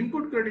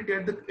இன்புட் கிரெடிட்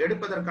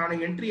எடுப்பதற்கான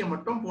என்ட்ரியை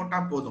மட்டும் போட்டா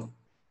போதும்.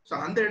 ஸோ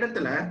அந்த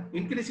இடத்துல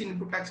இன்க்ரீஸ்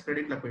இன்புட் டாக்ஸ்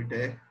கிரெடிட்ல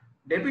போயிட்டு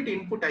டெபிட்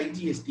இன்புட்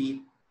IGST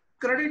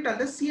கிரெடிட்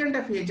அந்த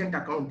C&F ஏஜென்ட்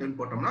அக்கௌண்ட்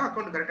போட்டோம்னா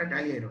அக்கௌண்ட் கரெக்டா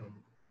டேலி ஆயிடும்.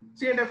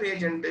 C&F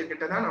ஏஜென்ட்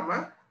கிட்ட தான் நம்ம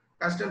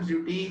கஸ்டம்ஸ்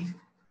டியூட்டி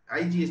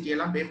IGST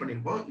எல்லாம் பே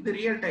பண்ணிருப்போம். இது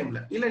ரியல் டைம்ல.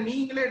 இல்ல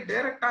நீங்களே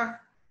டைரக்டா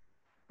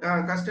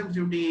கஸ்டம்ஸ்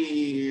டியூட்டி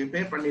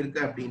பே பண்ணிருக்கு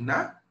அப்படின்னா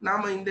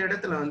நாம இந்த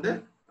இடத்துல வந்து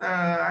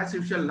ஆஸ்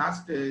யூஷுவல்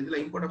லாஸ்ட் இதுல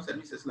இம்போர்ட் ஆஃப்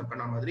சர்வீசஸ்ல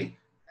பண்ண மாதிரி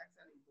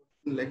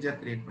லெட்ஜர்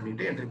கிரியேட்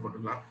பண்ணிட்டு என்ட்ரி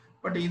போட்டுக்கலாம்.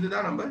 பட்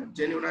இதுதான் நம்ம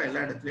ஜென்யூனா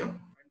எல்லா இடத்துலயும்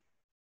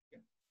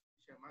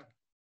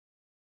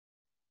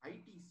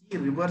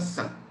ITC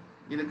ரிவர்சல்.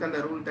 இதுக்கு அந்த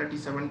ரூல்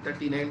 37,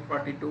 39,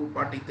 42,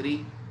 43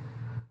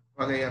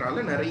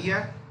 வகையறால நிறைய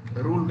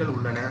ரூல்கள்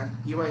உள்ளன.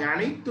 இவை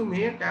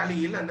அனைத்துமே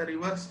டேலியில் அந்த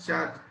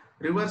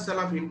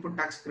ரிவர்சல் ஆஃப் இன்புட்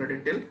டாக்ஸ்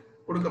கிரெடிட்டில்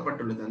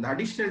கொடுக்கப்பட்டுள்ளது. அந்த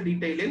அடிஷனல்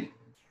டீடைலில்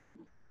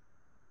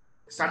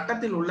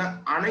சட்டத்தில் உள்ள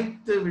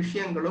அனைத்து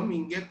விஷயங்களும்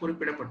இங்கே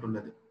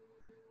குறிப்பிடப்பட்டுள்ளது.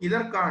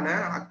 இதற்கான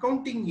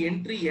அக்கவுண்டிங்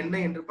என்ட்ரி என்ன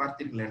என்று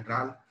பார்த்தீர்கள்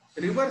என்றால்,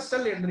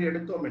 ரிவர்சல் என்று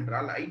எடுத்தோம்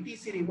என்றால்,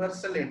 ITC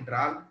ரிவர்சல்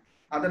என்றால்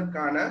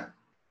அதற்கான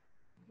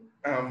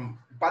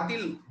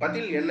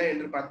பதில் என்ன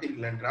என்று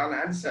பார்த்தீர்கள் என்றால்,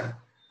 ஆன்சர்,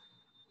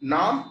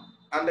 நாம்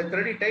அந்த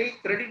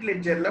கிரெடிட்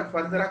லெட்ஜர்ல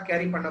ஃபர்தரா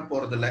கேரி பண்ண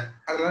போறது இல்லை.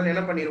 அதனால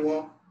என்ன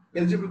பண்ணிடுவோம்,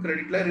 எலிஜிபிள்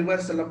கிரெடிட்ல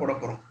ரிவர்சல்ல போட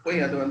போறோம்.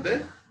 போய் அது வந்து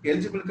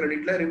எலிஜிபிள்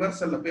கிரெடிட்ல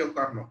ரிவர்சல்ல போய்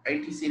உட்காரணும்,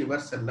 ITC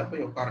ரிவர்சல்ல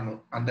போய் உட்காரணும்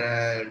அந்த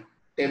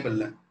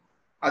டேபிள்ல.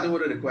 அது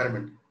ஒரு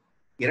ரிக்குவயர்மெண்ட்.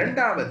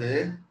 இரண்டாவது,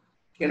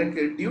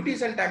 எனக்கு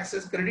டியூட்டிஸ் அண்ட்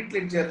டாக்ஸஸ் கிரெடிட்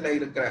லெட்ஜர்ல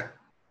இருக்கிற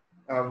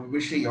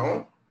விஷயம்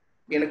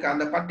எனக்கு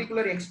அந்த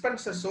பர்டிகுலர்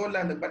எக்ஸ்பென்சஸோ இல்லை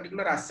அந்த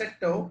பர்டிகுலர்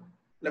அசெட்டோ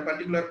இல்லை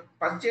பர்டிகுலர்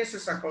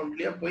பர்ச்சேசஸ்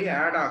அக்கௌண்ட்லயோ போய்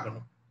ஆட்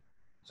ஆகணும்.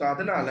 ஸோ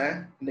அதனால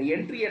இந்த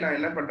என்ட்ரியை நான்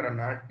என்ன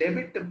பண்றேன்னா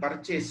debit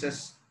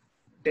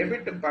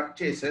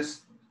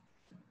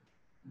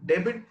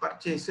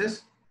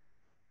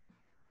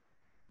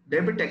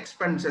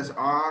expenses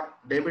R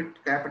debit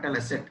capital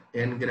asset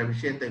என்கிற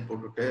விஷயத்தை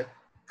போட்டுட்டு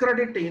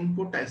கிரெடிட்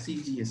இன்புட்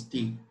CGST,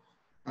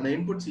 அந்த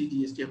இன்புட்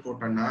CGST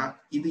போட்டோம்னா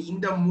இது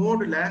இந்த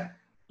மோடுல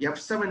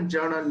F7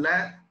 ஜேர்னல்ல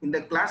இந்த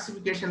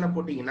கிளாசிபிகேஷன்ல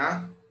போட்டீங்கன்னா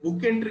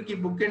புக்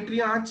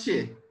என்ட்ரியும் ஆச்சு,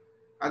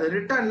 அது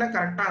ரிட்டர்ன்ல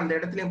கரெக்டா அந்த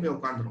இடத்துலயும் போய்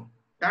உட்காந்துரும்.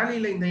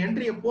 டேலியில இந்த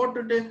என்ட்ரியை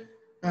போட்டுட்டு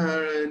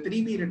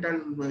 3B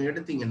ரிட்டர்ன்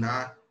எடுத்தீங்கன்னா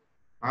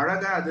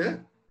அழகா அது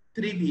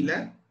 3Bல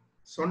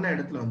சொன்ன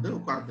இடத்துல வந்து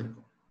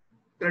உட்கார்ந்துருக்கும்.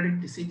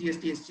 Credit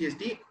CGST,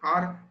 SGST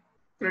or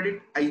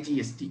credit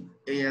IGST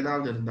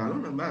ஏதாவது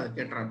இருந்தாலும் நம்ம அதை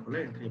கேட்டாக்குள்ள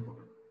என்ட்ரியை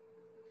போடணும்.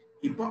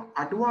 இப்போ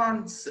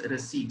அட்வான்ஸ்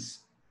ரெசீட்ஸ்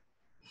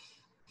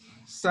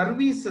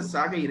சர்வீசஸ்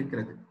ஆக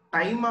இருக்கிறது.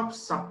 டைம் ஆஃப்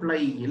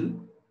சப்ளையில்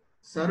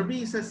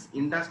சர்வீசஸ்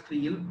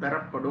இண்டஸ்ட்ரியில்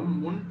பெறப்படும்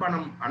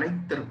முன்பணம்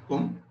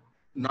அனைத்திற்கும்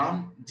நாம்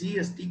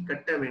GST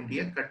கட்ட வேண்டிய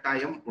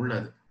கட்டாயம்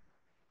உள்ளது.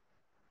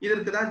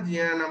 இதற்கு தான்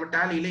நம்ம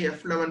டேலியில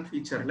F11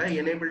 ஃபீச்சர்ல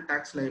enable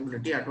tax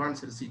liability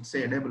advance ரிசீட்ஸை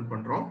enable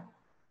பண்றோம்.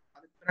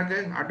 அதுக்கு பிறகு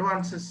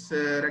அட்வான்சஸ்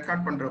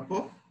ரெக்கார்ட் பண்றப்போ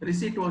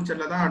ரிசீட்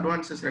வவுச்சர்ல தான்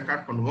அட்வான்சஸ்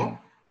ரெக்கார்ட் பண்ணுவோம்.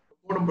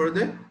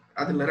 போடும்பொழுது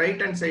அதுல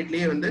ரைட் ஹேண்ட்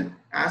சைட்லயே வந்து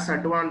ஆஸ்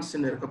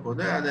அட்வான்ஸ்ன்னு இருக்க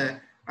போது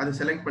அதை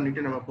செலக்ட்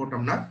பண்ணிட்டு நம்ம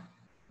போட்டோம்னா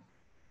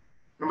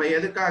நம்ம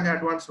எதுக்காக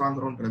அட்வான்ஸ்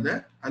வாங்குறோம்ன்றத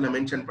அதுல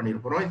மென்ஷன்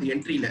பண்ணிருக்கிறோம். இது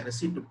என்ட்ரியில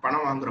ரெசீட்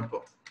பணம் வாங்குறப்போ.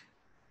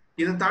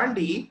 இதை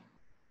தாண்டி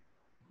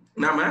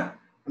நாம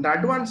அந்த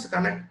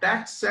அட்வான்ஸுக்கான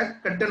டாக்ஸை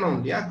கட்டணும்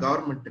இல்லையா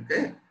கவர்மெண்ட்டுக்கு.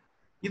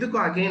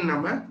 இதுக்கும் அகைன்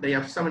நம்ம இந்த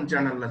F7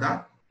 சேனல்ல தான்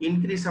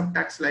இன்க்ரீஸ் ஆஃப்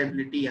டாக்ஸ்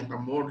லைபிலிட்டி அந்த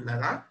மோட்ல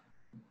தான்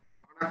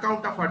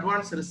அக்கவுண்ட் ஆஃப்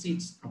அட்வான்ஸ்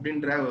ரிசீட்ஸ்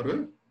அப்படின்ற ஒரு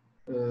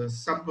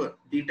சப்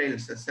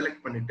டீடைல்ஸ்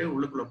செலக்ட் பண்ணிட்டு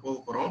உள்ளுக்குள்ள போக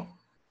போறோம்.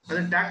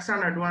 அது டாக்ஸ்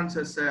ஆன்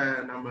அட்வான்சஸ்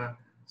நம்ம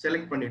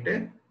செலக்ட் பண்ணிட்டு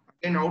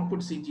again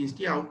output CGST,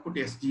 output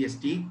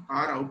SGST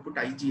R output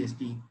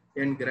IGST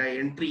என்கிற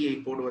என்ட்ரியை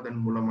போடுவதன்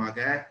மூலமாக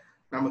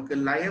நமக்கு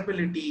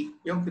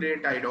லயபிலிட்டியும்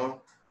கிரியேட் ஆயிடும்.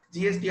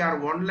 GSTR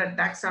 1ல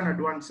டாக்ஸ் ஆன்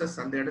அட்வான்சஸ்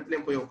அந்த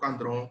இடத்துலயும் போய்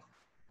உட்காந்துரும்.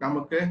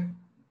 நமக்கு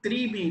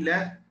 3Bல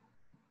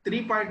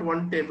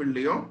 3.1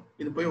 டேபிள்லயும்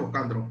இது போய்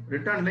உட்காந்துரும்.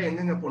 ரிட்டர்ன்ல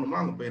எங்கெங்க போகணுமோ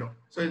அங்க போயிடும்.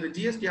 ஸோ இது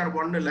GSTR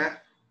 1ல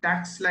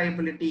டாக்ஸ்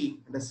லைபிலிட்டி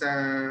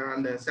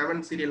அந்த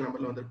 7 சீரியல்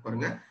நம்பர்ல வந்து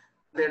பாருங்க,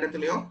 அந்த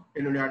இடத்துலயும்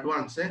என்னுடைய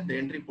அட்வான்ஸ் இந்த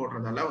என்ட்ரி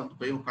போடுறதால வந்து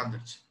போய்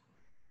உட்காந்துருச்சு.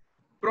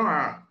 அப்புறம்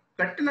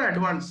கட்டின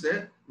அட்வான்ஸ்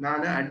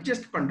நான்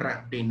அட்ஜஸ்ட் பண்றேன்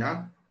அப்படின்னா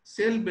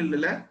சேல்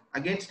பில்லுல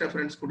அகைன்ஸ்ட்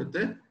ரெஃபரன்ஸ்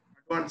கொடுத்து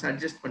அட்வான்ஸ்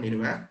அட்ஜஸ்ட்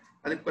பண்ணிடுவேன்.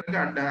 அதுக்கு பிறகு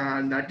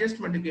அந்த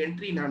அட்ஜஸ்ட்மெண்ட்டுக்கு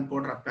என்ட்ரி நான்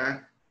போடுறப்ப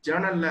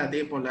ஜேர்னல்ல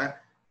அதே போல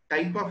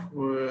type of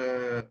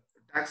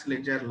tax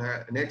லெட்ஜர்ல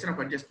nature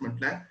of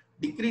அட்ஜஸ்ட்மெண்ட்ல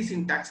decrease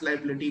in tax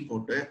liability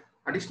போட்டு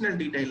அடிஷனல்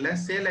டீடைல்ல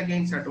சேல்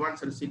அகைன்ஸ்ட்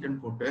அட்வான்ஸ்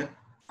ரிசீட்னு போட்டு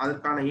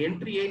அதற்கான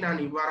என்ட்ரியை நான்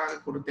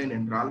இவ்வாறாக கொடுத்தேன்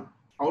என்றால்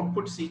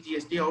output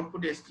CGST,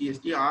 output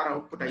SGST R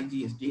output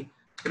IGST,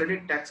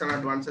 credit dogs and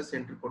advances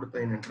என்று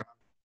கொடுத்தேன் என்றால்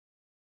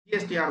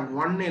ஜிஎஸ்டிஆர்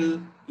 1 இல்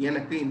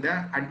எனக்கு இந்த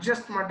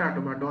அட்ஜஸ்ட்மெண்ட்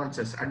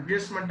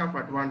ஆஃப்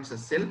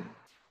அட்வான்சஸில்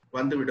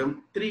வந்துவிடும்.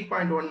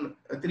 3.1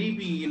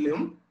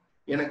 3B-யிலும்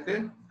எனக்கு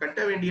கட்ட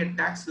வேண்டிய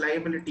டாக்ஸ்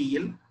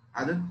லைபிலிட்டியில்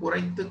அது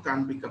குறைத்து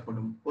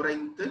காண்பிக்கப்படும்.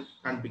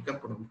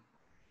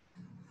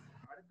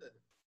 அடுத்தது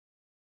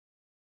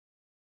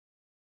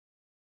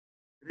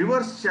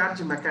reverse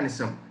charge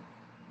mechanism.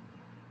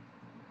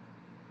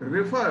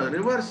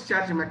 Reverse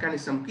charge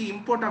மெக்கானிசம்க்கு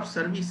import of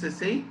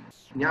சர்வீசஸை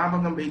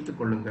ஞாபகம் வைத்துக்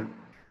கொள்ளுங்கள்.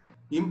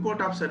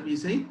 Import of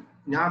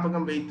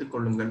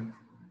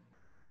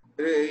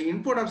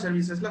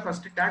சர்வீசஸ்ல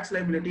first tax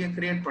லைபிலிட்டியை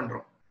create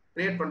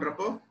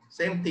பண்றப்போ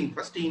same thing.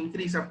 First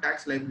increase of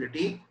tax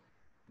liability,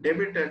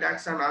 debit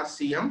tax on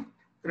RCM,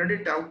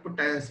 credit output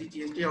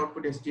CGST,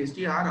 output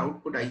SGST R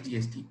output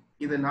IGST.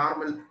 இது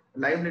normal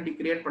liability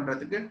create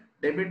பண்றதுக்கு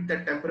debit த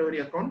temporary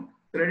account,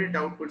 credit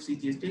output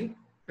CGST,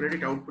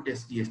 credit output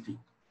SGST.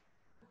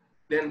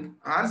 தென்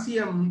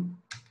RCM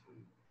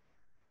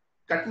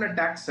கட்டின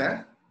டாக்ஸை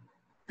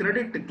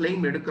credit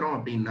claim எடுக்கிறோம்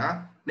அப்படின்னா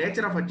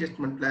nature of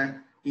அட்ஜஸ்ட்மெண்ட்ல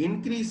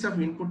increase of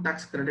input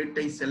tax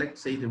கிரெடிட்டை select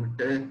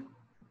செய்துவிட்டு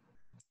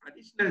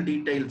additional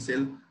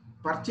டீடைல்ஸில்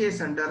purchase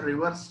under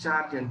reverse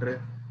charge என்று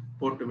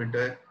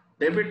போட்டுவிட்டு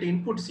debit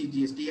input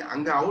CGST,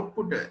 அங்க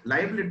output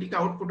லைபிலிட்டிக்கு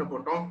அவுட்புட்டை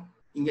போட்டோம்,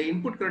 இங்க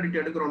input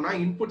credit எடுக்கிறோம்னா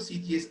input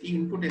CGST,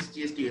 input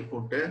எஸ்ஜிஎஸ்டியை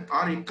போட்டு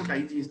ஆர் இன்புட்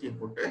ஐஜிஎஸ்டியை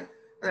போட்டு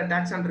அந்த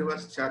டாக்ஸ் அண்ட்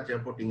ரிவர்ஸ் சார்ஜ்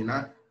போட்டீங்கன்னா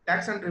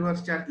dogs and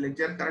reverse charge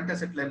ledger current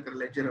அசெட்ல இருக்கிற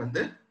லெட்ஜர்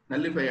வந்து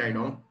நல்லிஃபை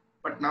ஆயிடும்.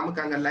 பட் நமக்கு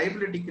அங்க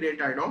லைபிலிட்டி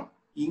கிரியேட் ஆயிடும்,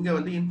 இங்க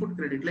வந்து இன்புட்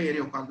கிரெடிட்ல ஏறி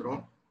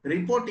உட்காந்துரும்.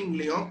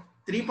 ரிப்போர்ட்டிங்லயும்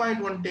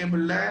 3.1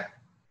 டேபிள்ல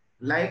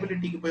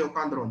லைபிலிட்டிக்கு போய்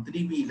உட்காந்துரும்.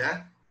 3B-ல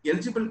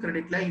eligible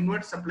கிரெடிட்ல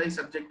invert supply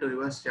subject to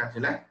reverse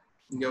சார்ஜ்ல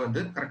இங்க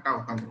வந்து கரெக்டா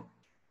உட்காந்துரும்.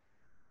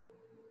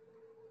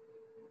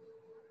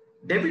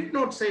 டெபிட்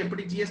நோட்ஸை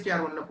எப்படி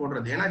ஜிஎஸ்டிஆர் 1ல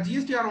போடுறது? ஏன்னா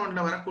ஜிஎஸ்டிஆர்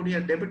 1ல வரக்கூடிய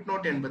டெபிட்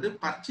நோட் என்பது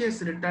பர்ச்சேஸ்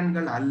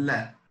ரிட்டர்ன்கள் அல்ல,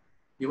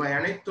 இவை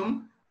அனைத்தும்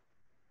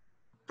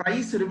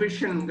பிரைஸ்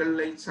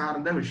ரிவிஷன்களை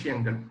சார்ந்த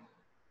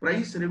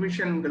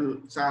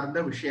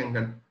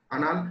விஷயங்கள்.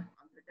 ஆனால்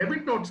அந்த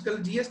டெபிட் நோட்ஸ்கள்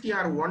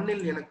ஜிஎஸ்டிஆர்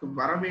 1 எனக்கு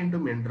வர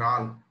வேண்டும்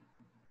என்றால்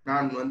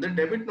நான் வந்து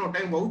டெபிட்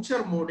நோட்டை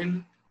வவுச்சர் மோடில்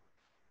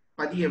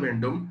பதிய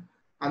வேண்டும்.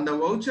 அந்த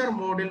வவுச்சர்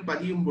மோடில்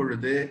பதியும்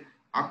பொழுது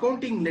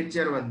அக்கவுண்டிங்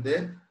லெட்ஜர் வந்து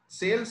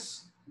சேல்ஸ்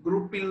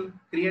குரூப்பில்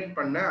கிரியேட்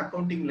பண்ண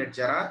அக்கவுண்டிங்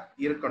லெட்ஜரா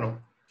இருக்கணும்.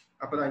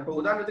 அப்பதான் இப்போ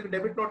உதாரணத்துக்கு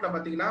டெபிட் நோட்ல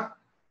பாத்தீங்கன்னா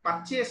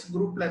பர்ச்சேஸ்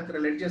குரூப்ல இருக்கிற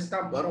லெட்ஜர்ஸ்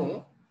தான் வரும்.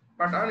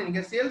 பட் ஆனால்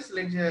நீங்க சேல்ஸ்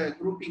லெட்ஜர்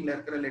குரூப்பிங்ல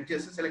இருக்கிற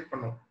லெட்ஜர்ஸ் செலக்ட்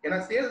பண்ணும். ஏன்னா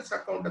சேல்ஸ்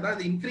அக்கௌண்ட் தான்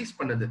இது இன்க்ரீஸ்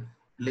பண்ணுது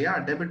இல்லையா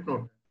டெபிட்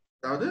நோட்,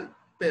 அதாவது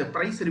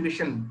பிரைஸ்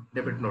ரிவிஷன்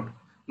டெபிட் நோட்.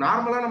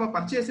 நார்மலா நம்ம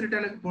பர்ச்சேஸ்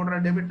ரிட்டர்னுக்கு போடுற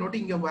டெபிட் நோட்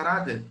இங்க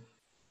வராது.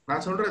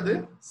 நான் சொல்றது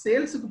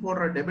சேல்ஸுக்கு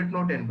போடுற டெபிட்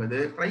நோட் என்பது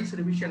பிரைஸ்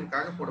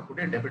ரிவிஷனுக்காக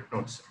போடக்கூடிய டெபிட்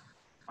நோட்ஸ்.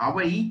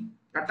 அவை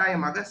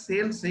கட்டாயமாக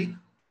சேல்ஸை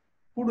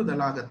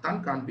கூடுதலாகத்தான்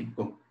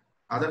காண்பிக்கும்.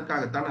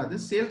 அதற்காகத்தான் அது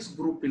சேல்ஸ்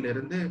குரூப்பில்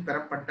இருந்து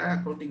பெறப்பட்ட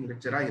அக்கவுண்டிங்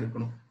லெட்ஜரா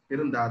இருக்கணும்.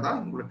 இருந்தாதான்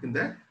உங்களுக்கு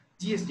இந்த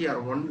ஜிஎஸ்டிஆர்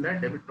 1ல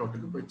டெபிட்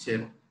நோட்டுக்கு போய்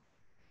சேரும்.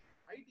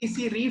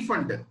 ஐடிசி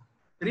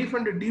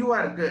ரீஃபண்ட் டியூவா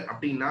இருக்கு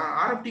அப்படின்னா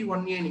ஆர்எஃப்டி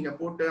 1A நீங்க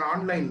போட்டு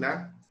ஆன்லைன்ல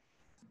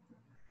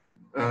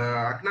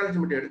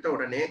அக்னாலஜ்மெண்ட் எடுத்த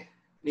உடனே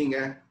நீங்க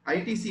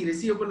ஐடிசி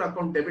ரிசீவபிள்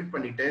அக்கௌண்ட் டெபிட்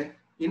பண்ணிட்டு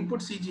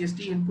input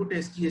CGST, input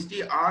SGST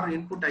R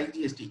input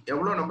IGST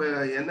எவ்வளவு நம்ம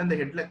எந்தெந்த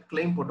ஹெட்ல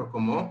கிளைம்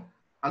போட்டிருக்கோமோ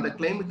அந்த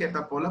கிளைமுக்கு ஏற்ற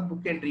போல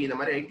புக் என்ட்ரி இந்த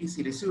மாதிரி ஐடிசி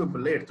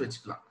ரிசீவபிள்ல எடுத்து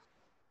வச்சுக்கலாம்.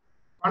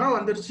 பணம்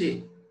வந்துருச்சு,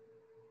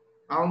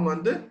 அவங்க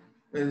வந்து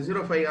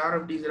 05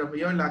 RFD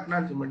 05 இல்ல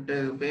அக்னாலஜ்மெண்ட்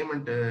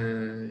பேமெண்ட்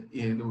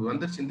இது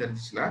வந்துருச்சுன்னு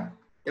தெரிஞ்சிச்சுன்னா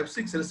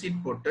F6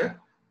 ரிசீட் போட்டு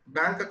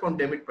பேங்க் அக்கௌண்ட்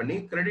டெபிட் பண்ணி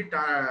கிரெடிட்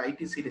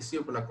ஐடிசி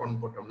ரிசீவபிள்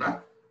அக்கௌண்ட் போட்டோம்னா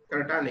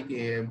கரெக்டா அன்னைக்கு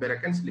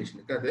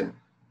ரெக்கன்சிலேஷனுக்கு அது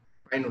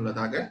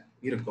பயனுள்ளதாக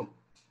இருக்கும்.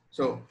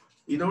 ஸோ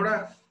இதோட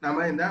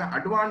நம்ம இந்த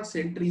அட்வான்ஸ்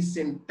என்ட்ரிஸ்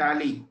இன்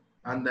டாலி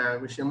அந்த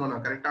விஷயமும்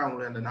நான் கரெக்டா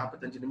உங்களுக்கு அந்த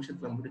 45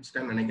 நிமிஷத்துல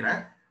முடிச்சுட்டேன்னு நினைக்கிறேன்.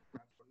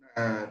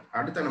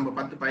 அடுத்த நம்ம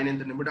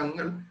 10-15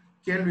 நிமிடங்கள்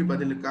கேள்வி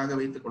பதிலுக்காக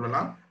வைத்துக்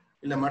கொள்ளலாம்.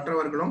 இல்ல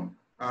மற்றவர்களும்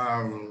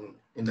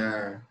இந்த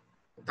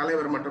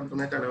தலைவர் மற்றும்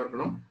துணைத்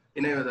தலைவர்களும்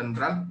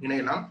இணைவதென்றால்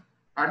இணையலாம்.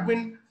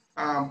 அட்மின்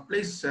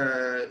ப்ளீஸ்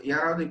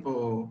யாராவது இப்போ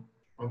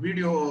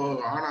வீடியோ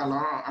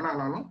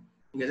ஆனாலும்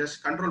நீங்க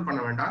ஜஸ்ட் கண்ட்ரோல்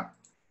பண்ண வேண்டாம்.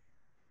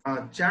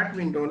 சாட்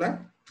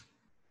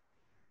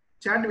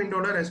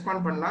விண்டோல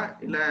ரெஸ்பாண்ட் பண்ணலாம்.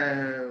 இல்ல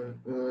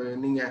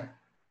நீங்க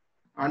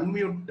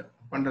அன்மியூட்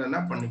பண்றதுன்னா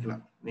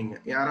பண்ணிக்கலாம். நீங்க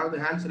யாராவது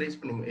ஹேண்ட்ஸ் ரைஸ்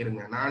பண்ணி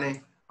இருங்க, நானே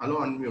ஹலோ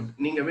அன்மியூட்.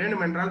 நீங்க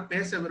வேணுமென்றால்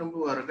பேச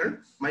விரும்புபவர்கள்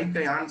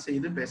மைக்கை ஆன்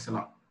செய்து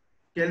பேசலாம்.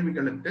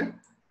 கேள்விகளுக்கு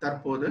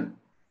தற்போது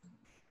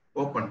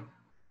ஓபன்.